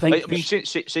 Yeah. I mean,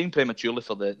 saying prematurely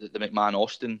for the McMahon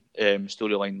Austin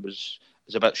storyline was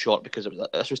a bit short because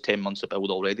this was 10 months of build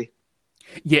already.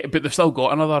 Yeah, but they've still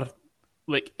got another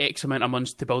X amount of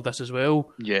months to build this as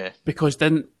well. Yeah. Because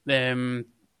didn't Vince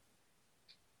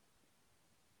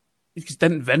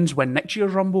win next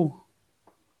year's Rumble?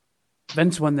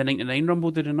 Vince won the 99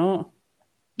 Rumble, did he not?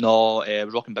 No,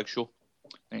 Rock and Big Show,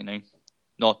 99.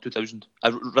 No, 2000.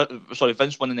 Sorry,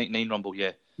 Vince won the 99 Rumble,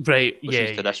 yeah. Right,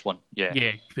 to this one, yeah.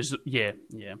 Yeah.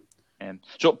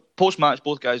 So, post-match,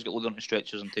 both guys get loaded onto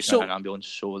stretchers and taken in an ambulance,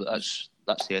 so that's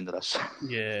the end of this.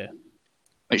 Yeah.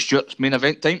 Right, Stuart, it's main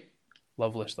event time.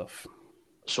 Lovely stuff.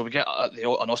 So we get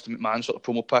an Austin McMahon sort of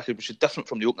promo package, which is different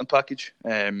from the opening package.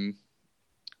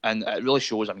 And it really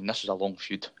shows. I mean, this is a long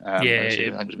feud. I think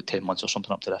it was about 10 months or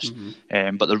something up to this.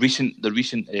 Mm-hmm. But the recent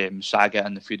saga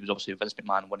in the feud was obviously Vince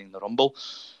McMahon winning the Rumble.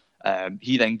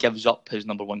 He then gives up his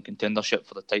number one contendership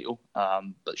for the title.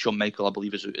 But Shawn Michaels, I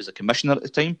believe, is a commissioner at the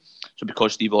time. So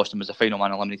because Steve Austin was the final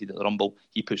man eliminated at the Rumble,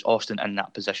 he puts Austin in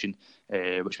that position,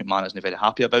 which McMahon isn't very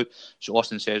happy about. So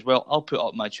Austin says, well, I'll put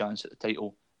up my chance at the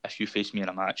title if you face me in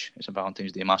a match. It's a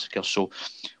Valentine's Day Massacre. So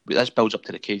this builds up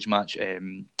to the cage match.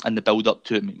 And the build-up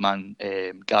to it,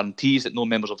 McMahon guarantees that no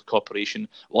members of the corporation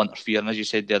will interfere. And as you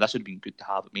said there, this would have been good to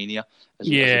have at Mania as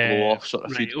a blow-off sort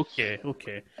of feud.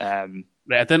 Okay.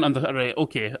 Right, I didn't right,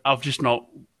 okay. I've just not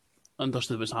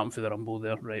understood what's happened for the Rumble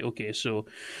there. Right, okay. So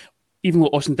even though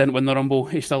Austin didn't win the Rumble,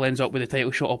 he still ends up with a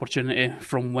title shot opportunity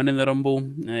from winning the Rumble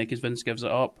because Vince gives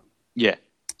it up. Yeah.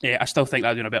 I still think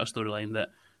that'd be a better storyline that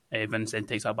Vince then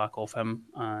takes that back off him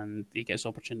and he gets the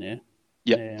opportunity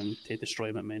to destroy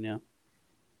him at Mania.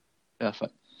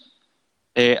 Perfect.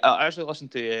 I actually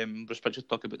listened to Bruce Pritchard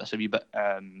talk about this a wee bit,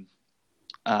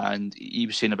 and he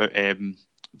was saying about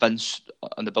Vince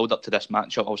on the build up to this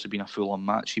matchup, obviously being a full on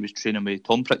match. He was training with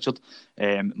Tom Pritchard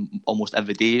almost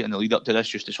every day in the lead up to this,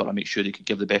 just to sort of make sure he could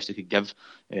give the best he could give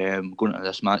going into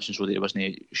this match, and so that it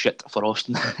wasn't shit for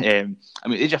Austin. I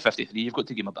mean, age of 53, you've got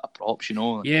to give him a bit of props, you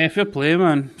know. Yeah, fair play,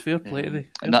 man. Fair play.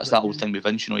 And that's that old thing with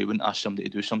Vince, you know. He wouldn't ask somebody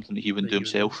to do something that he wouldn't do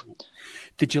himself.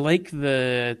 Did you like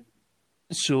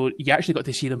so you actually got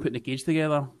to see them putting the cage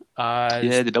together?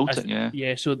 They built it.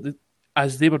 Yeah. So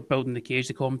as they were building the cage,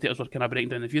 the commentators were kind of breaking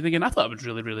down the feud again. I thought it was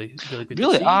really, really, really good.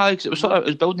 Really, because it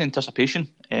was building anticipation,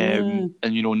 and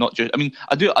you know, not just. I mean,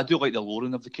 I do like the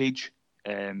lowering of the cage,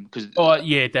 because.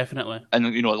 Definitely.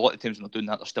 And you know, a lot of times when they're doing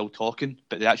that, they're still talking,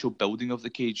 but the actual building of the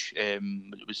cage,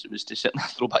 was to sit and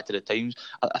throw back to the times.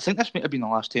 I think this might have been the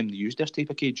last time they used this type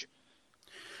of cage.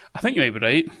 I think you might be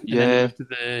right. Yeah. To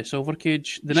the silver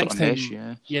cage. The next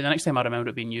time I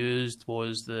remember it being used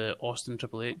was the Austin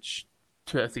Triple H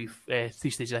 2 out of 3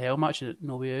 Stages of Hell match at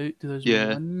No Way Out 2001.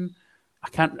 Yeah. I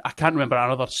can't remember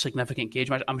another significant cage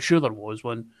match. I'm sure there was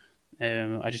one.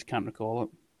 I just can't recall it.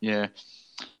 Yeah.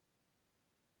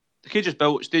 The cage is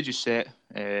built, stage is set.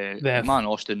 Man,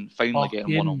 Austin finally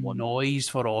getting one-on-one. Noise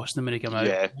for Austin when he came out.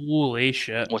 Yeah. Holy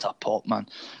shit! What a pop, man!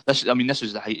 This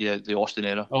is the height of the Austin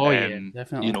era. Yeah,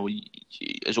 definitely. You know,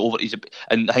 it's over.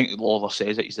 And I think Lawler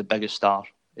says it. He's the biggest star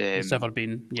it's ever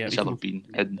been. Yeah, it's ever been.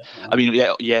 And I mean,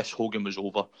 yes, Hogan was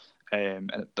over. But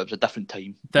it was a different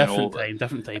time.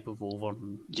 Different type of over.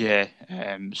 Yeah.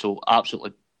 So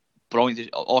absolutely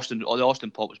brilliant. The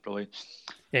Austin pop was brilliant.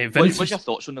 What's your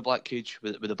thoughts on the black cage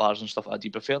with the bars and stuff like that? Do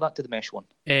you prefer that to the mesh one?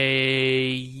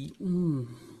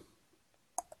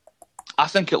 I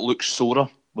think it looks sorer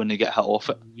when they get hit off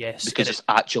it. Yes. Because it's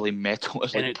actually metal.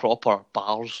 It's like proper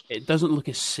bars. It doesn't look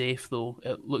as safe, though.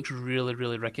 It looks really,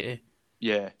 really rickety.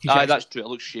 Yeah. That's true. It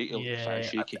looks shaky. Yeah.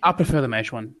 Shaky. I prefer the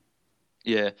mesh one.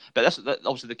 Yeah. But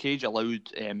obviously the cage allowed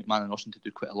McMahon and Austin to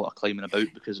do quite a lot of climbing about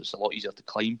because it's a lot easier to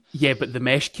climb. Yeah, but the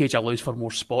mesh cage allows for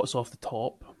more spots off the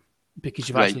top because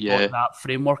you've actually got that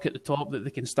framework at the top that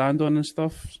they can stand on and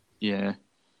stuff. Yeah.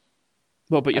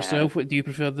 What about yourself? Do you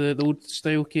prefer the old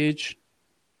style cage?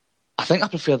 I think I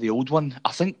prefer the old one.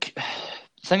 I think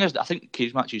the thing is, I think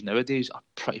cage matches nowadays are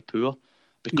pretty poor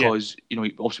because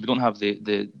obviously we don't have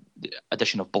the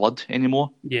addition of blood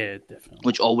anymore. Yeah, definitely.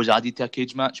 Which always added to a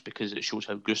cage match because it shows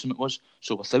how gruesome it was.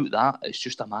 So without that, it's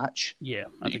just a match. Yeah,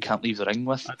 that you can't leave the ring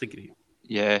with. I'd agree.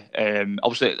 Yeah,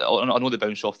 obviously I know they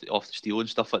bounce off the steel and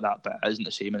stuff like that, but it isn't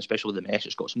the same. And especially with the mesh,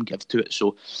 it's got some give to it.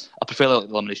 So I prefer the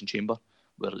Elimination Chamber,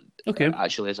 where it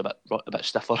actually is a bit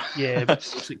stiffer. Yeah, a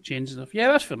bit like chains and stuff.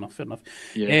 Yeah, that's fair enough.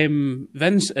 Yeah.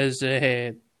 Vince is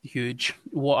huge.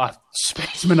 What a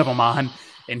specimen of a man.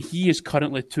 And he is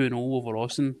currently 2-0 over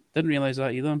Austin. Didn't realise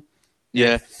that either.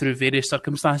 Yeah. Through various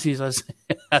circumstances,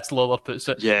 as Lawler puts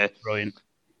it. Yeah. Brilliant.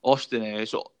 Austin,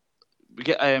 so we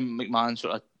get McMahon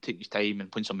sort of take his time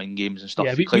and playing some mind games and stuff.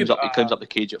 Yeah, he climbs up the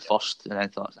cage at first and then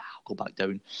thought, I'll go back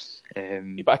down.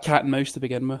 But a cat and mouse to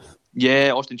begin with.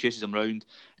 Yeah, Austin chases him round,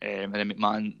 and then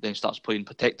McMahon then starts playing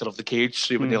protector of the cage,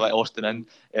 so when they let Austin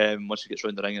in, once he gets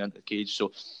round the ring and into the cage.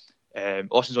 So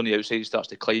Austin's on the outside, he starts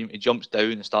to climb, he jumps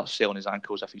down and starts selling his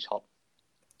ankles if he's hurt.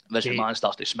 Vince McMahon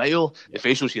starts to smile. The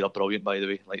facials here are brilliant, by the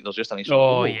way. Like, there's just a nice...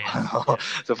 yeah.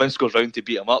 So Vince goes round to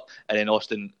beat him up, and then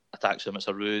Austin attacks him. It's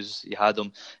a ruse. He had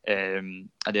him. And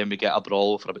then we get a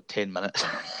brawl for about 10 minutes.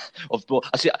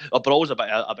 I say a brawl is a bit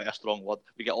a strong word.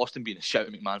 We get Austin being a shout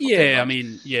at McMahon for 10 minutes. I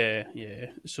mean, yeah.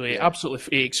 So he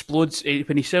absolutely explodes.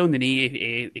 When he's selling the knee,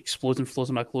 he explodes and flows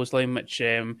on a clothesline, which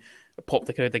popped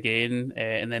the crowd again.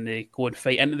 And then they go and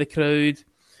fight into the crowd.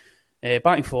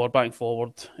 Back and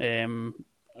forward.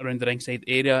 Around the ringside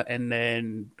area, and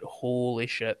then holy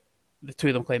shit, the two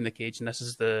of them climb the cage, and this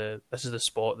is the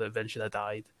spot that Vince should have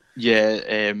died. Yeah,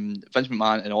 Vince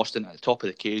McMahon and Austin at the top of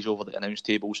the cage over the announce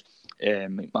tables.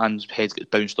 McMahon's head gets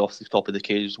bounced off the top of the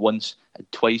cage once and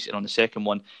twice, and on the second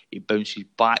one he bounces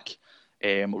back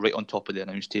right on top of the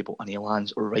announce table, and he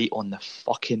lands right on the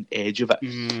fucking edge of it.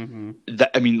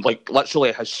 Mm-hmm. Like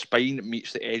literally his spine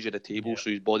meets the edge of the table, so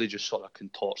his body just sort of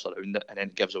contorts around it, and then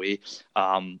it gives away.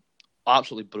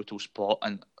 Absolutely brutal spot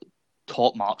and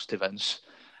top marks to Vince.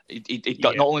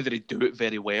 Not only did he do it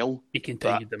very well, he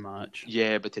continued the match.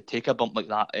 Yeah, but to take a bump like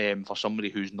that for somebody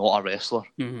who's not a wrestler,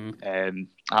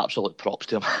 absolute props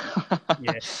to him.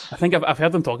 Yeah, I think I've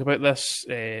heard them talk about this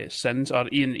since, or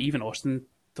even Austin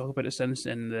talk about it since.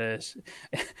 And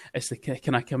it's the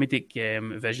kind of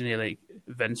comedic vision of like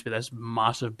Vince with this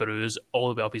massive bruise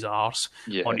all the way up his arse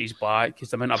on his back, because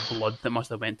the amount of blood that must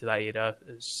have went to that area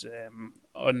is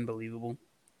unbelievable.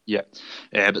 Yeah,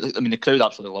 but I mean the crowd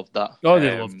absolutely loved that. Oh,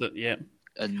 they loved it. Yeah.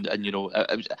 And it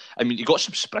was, I mean, you got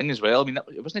some spring as well. I mean,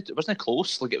 it wasn't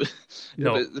close. Like it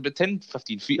was, about 10,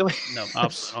 15 feet away. No,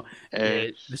 absolutely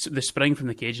not. The spring from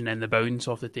the cage and then the bounce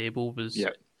off the table was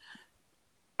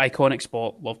iconic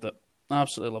spot. Loved it.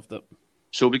 Absolutely loved it.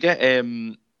 So we get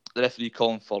the referee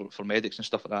calling for medics and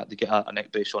stuff like that. They get a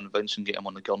neck brace on Vince and get him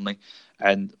on the gurney.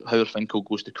 And Howard Finkel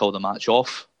goes to call the match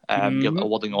off, give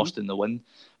awarding Austin the win.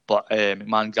 But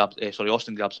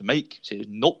Austin grabs the mic, says,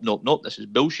 nope, this is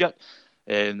bullshit.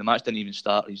 The match didn't even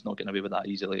start. He's not getting away with that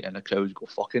easily, and the crowd go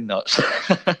fucking nuts.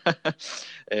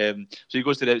 So he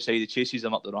goes to the outside, he chases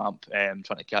him up the ramp, trying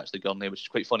to catch the gurney, which is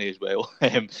quite funny as well.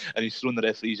 And he's thrown the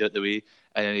referees out the way,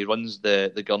 and then he runs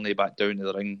the gurney back down to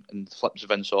the ring and flips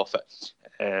Vince off it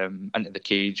into the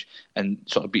cage and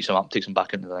sort of beats him up, takes him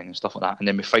back into the ring and stuff like that. And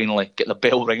then we finally get the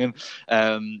bell ringing,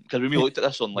 because when we looked at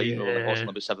this online, we were like, it's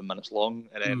about 7 minutes long,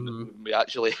 and then we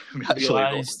actually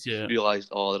realised, there's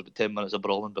about 10 minutes of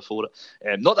brawling before it.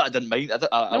 Not that I didn't mind,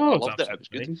 I loved it. It was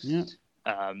good.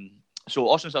 Yeah. So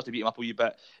Austin starts to beat him up a wee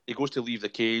bit. He goes to leave the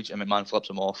cage, and McMahon flips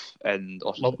him off. And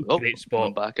Austin great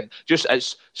spot back in. Just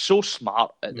it's so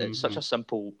smart. It's such a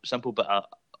simple bit of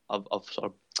of sort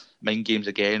of mind games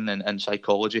again and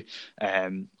psychology.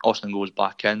 Austin goes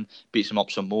back in, beats him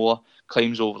up some more,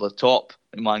 climbs over the top.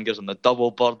 McMahon gives him the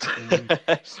double bird,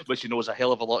 which is a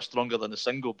hell of a lot stronger than the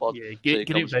single bird. Yeah, So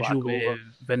great visual with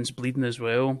Vince bleeding as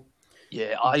well.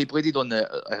 Yeah, he bleeded on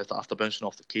after bouncing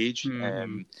off the cage.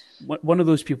 One of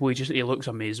those people, he looks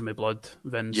amazing with blood,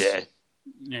 Vince.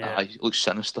 Yeah. He looks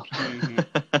sinister.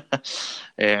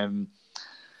 And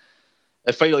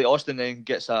finally, Austin then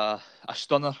gets a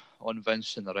stunner on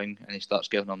Vince in the ring, and he starts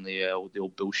giving him the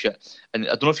old bullshit. And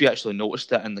I don't know if you actually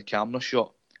noticed it in the camera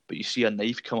shot, but you see a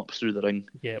knife come up through the ring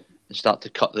and start to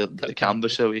cut the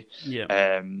canvas away.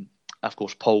 Of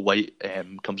course, Paul White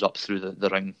comes up through the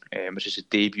ring, which is his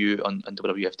debut on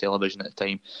WWF television at the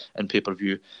time in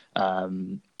pay-per-view.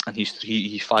 And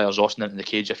he fires Austin into the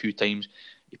cage a few times.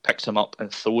 He picks him up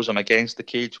and throws him against the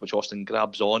cage, which Austin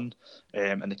grabs on,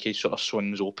 and the cage sort of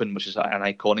swings open, which is an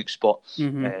iconic spot.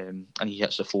 And he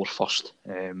hits the floor first,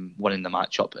 winning the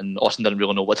matchup. And Austin didn't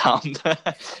really know what happened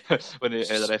when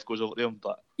the ref goes over to him.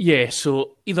 But yeah,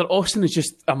 so either Austin is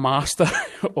just a master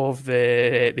of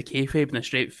the kayfabe and the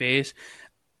straight face.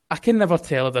 I can never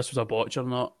tell if this was a botch or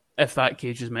not, if that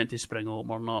cage was meant to spring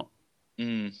open or not.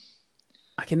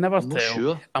 I can never tell.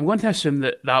 Sure. I'm going to assume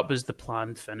that was the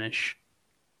planned finish.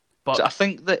 But so I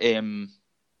think that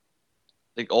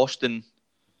Austin,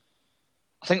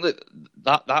 I think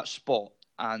that spot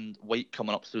and White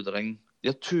coming up through the ring,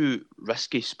 they're two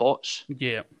risky spots.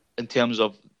 Yeah. In terms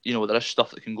of, there is stuff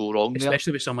that can go wrong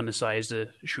especially with someone the size of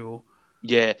the show.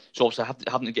 Yeah, so obviously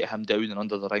having to get him down and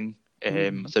under the ring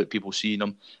without people seeing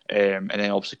him, and then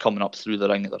obviously coming up through the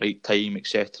ring at the right time,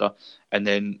 etc. And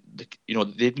then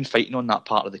they've been fighting on that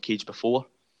part of the cage before.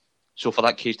 So for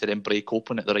that cage to then break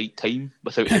open at the right time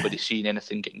without anybody seeing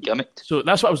anything getting gimmicked. So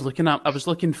that's what I was looking at. I was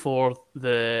looking for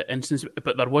the instance,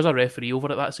 but there was a referee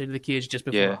over at that side of the cage just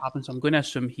before it happened. So I'm going to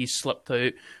assume he slipped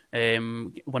out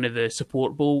one of the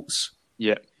support bolts.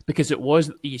 Yeah. Because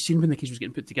you seen when the cage was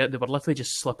getting put together, they were literally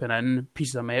just slipping in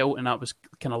pieces of metal and that was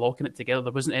kind of locking it together.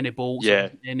 There wasn't any bolts,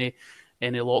 or any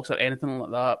locks or anything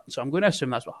like that. So I'm going to assume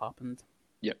that's what happened.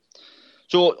 Yeah.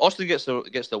 So Austin gets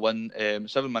the win.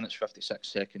 7 minutes 56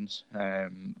 seconds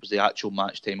was the actual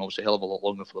match time. Obviously, a hell of a lot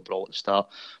longer for the brawl at the start.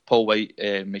 Paul White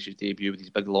makes his debut with his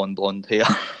big long blonde hair.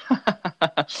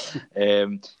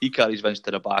 He carries Vince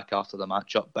to the back after the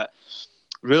matchup, but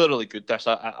really, really good.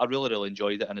 I really, really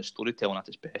enjoyed it, and it's storytelling at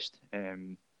its best.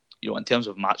 In terms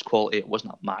of match quality, it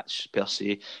wasn't a match per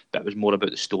se, but it was more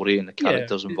about the story and the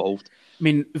characters involved. I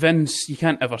mean, Vince, you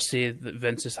can't ever say that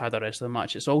Vince has had a wrestling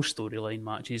match. It's all storyline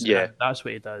matches. Yeah. That's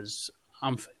what he does.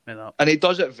 I'm fine with that. And he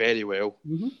does it very well.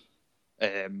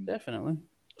 Definitely.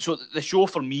 So the show,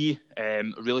 for me,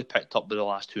 really picked up with the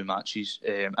last two matches,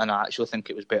 and I actually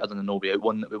think it was better than the No Way Out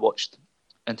one that we watched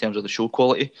in terms of the show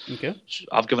quality. Okay. So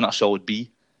I've given it a solid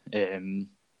B,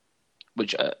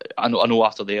 which I know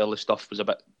after the early stuff was a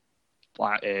bit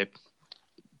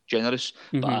generous,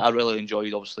 but I really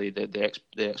enjoyed, obviously, the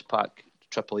X-Pac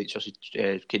Triple H versus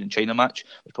Kane and China match,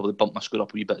 which probably bumped my score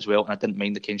up a wee bit as well, and I didn't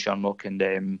mind the Ken Shamrock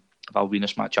and Val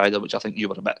Venus match either, which I think you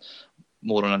were a bit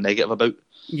more on a negative about.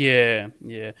 Yeah.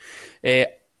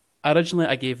 Originally,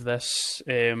 I gave this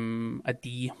a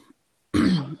D,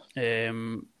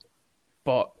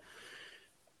 but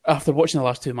after watching the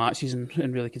last two matches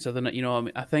and really considering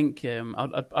it, I think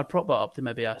I'd prop that up to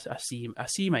maybe a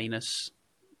C minus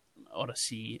or a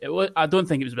C. I don't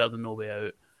think it was better than No Way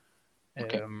Out.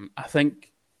 Okay. I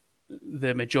think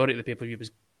the majority of the pay-per-view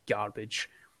was garbage.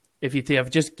 If you have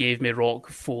just gave me Rock,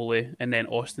 Foley, and then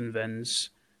Austin Vince,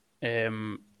 that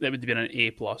would have been an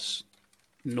A+.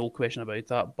 No question about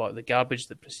that. But the garbage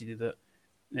that preceded it,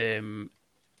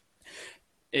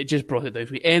 it just brought it down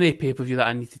for me. Any pay-per-view that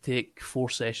I need to take 4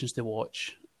 sessions to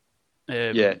watch,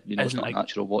 it's not a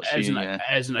natural watch.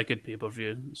 Isn't a good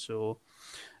pay-per-view. So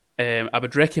I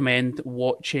would recommend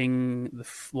watching the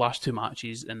last two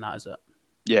matches, and that is it.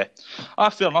 Yeah,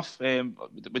 fair enough.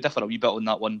 We differ a wee bit on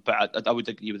that one, but I would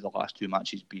agree with the last two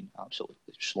matches being absolutely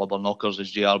slobber knockers,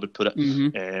 as JR would put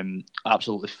it.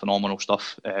 Absolutely phenomenal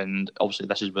stuff, and obviously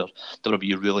this is where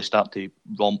WWE really start to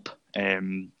romp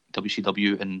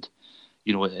WCW, and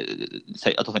I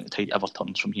don't think the tide ever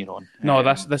turns from here on. No,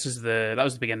 that was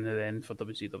the beginning of the end for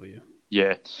WCW.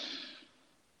 Yeah.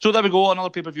 So there we go,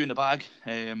 another pay-per-view in the bag.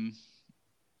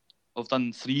 I've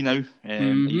done 3 now. Are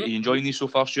you enjoying these so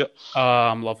far, Stuart?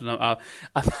 I'm loving them.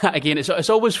 Again, it's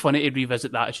always funny to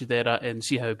revisit the Attitude Era and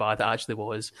see how bad it actually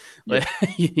was. Yeah.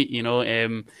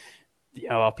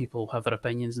 People have their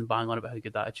opinions and bang on about how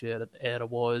good that Attitude Era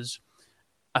was.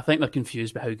 I think they're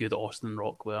confused by how good Austin and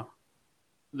Rock were.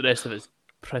 The rest of it's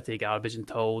pretty garbage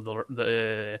until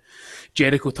the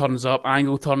Jericho turns up,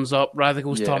 Angle turns up,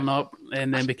 Radicals turn up,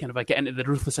 and then we kind of get into the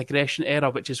Ruthless Aggression era,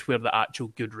 which is where the actual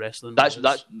good wrestling was.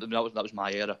 That was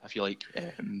my era, I feel like.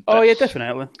 Yeah,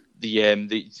 definitely.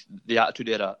 The Attitude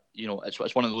Era,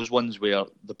 it's one of those ones where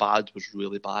the bad was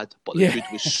really bad, but the good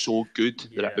was so good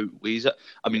that it outweighs it.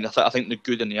 I mean, I think the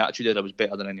good in the Attitude Era was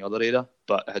better than any other era,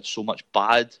 but it had so much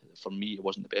bad. For me, it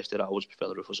wasn't the best era. I always prefer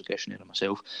the Ruthless Aggression era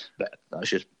myself, but that's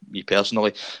just me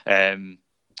personally.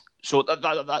 So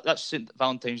that's St.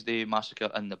 Valentine's Day Massacre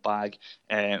in the bag,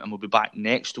 and we'll be back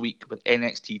next week with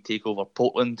NXT TakeOver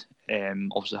Portland,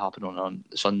 obviously happening on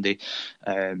Sunday,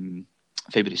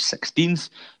 February 16th.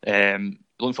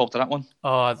 Looking forward to that one.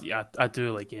 Oh, yeah, I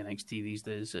do like NXT these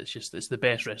days. It's the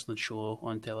best wrestling show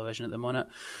on television at the minute.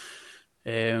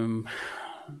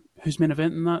 Who's main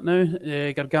eventing that now?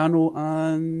 Gargano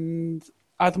and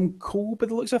Adam Cole, by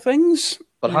the looks of things.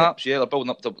 Perhaps, they're building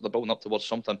up towards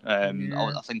something. I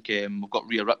think we've got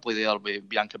Rhea Ripley there with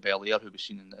Bianca Belair, who we've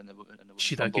seen in the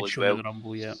she did a good show in the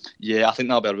Rumble, Yeah, I think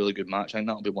that'll be a really good match. I think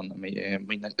that'll be one that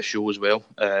might nick the show as well.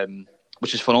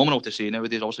 Which is phenomenal to see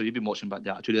nowadays. Also, we've been watching back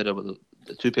the Attitude Era, but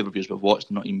the two pay-per-views we've watched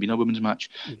have not even been a women's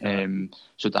match.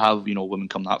 So to have women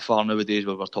come that far nowadays,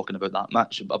 where we're talking about that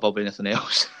match above anything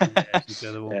else,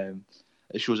 incredible.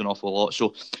 It shows an awful lot.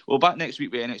 So we're back next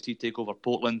week with NXT TakeOver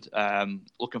Portland.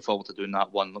 Looking forward to doing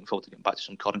that one. Looking forward to getting back to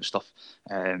some current stuff.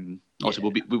 Also,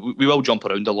 we will jump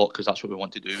around a lot because that's what we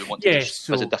want to do. We want to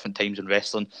visit different times in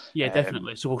wrestling. Yeah,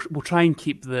 definitely. So we'll try and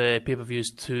keep the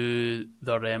pay-per-views to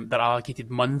their allocated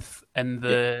month in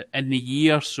the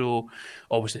year. So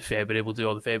obviously February we'll do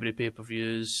all the February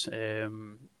pay-per-views.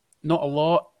 Not a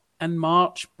lot in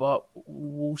March, but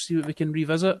we'll see what we can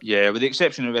revisit. Yeah, with the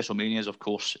exception of WrestleManias, of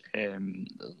course,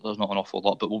 there's not an awful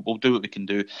lot, but we'll do what we can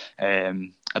do.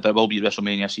 There will be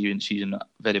WrestleMania season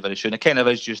very, very soon. It kind of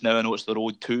is just now. I know it's the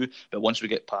road to, but once we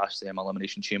get past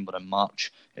Elimination Chamber in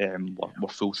March, we're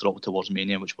full throttle towards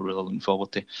Mania, which we're really looking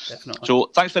forward to. Definitely.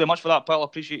 So thanks very much for that, pal. I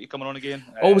appreciate you coming on again.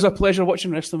 Always a pleasure watching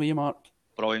wrestling with you, Mark.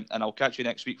 Brilliant. And I'll catch you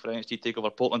next week for NXT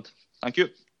TakeOver Portland. Thank you.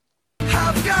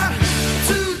 I've got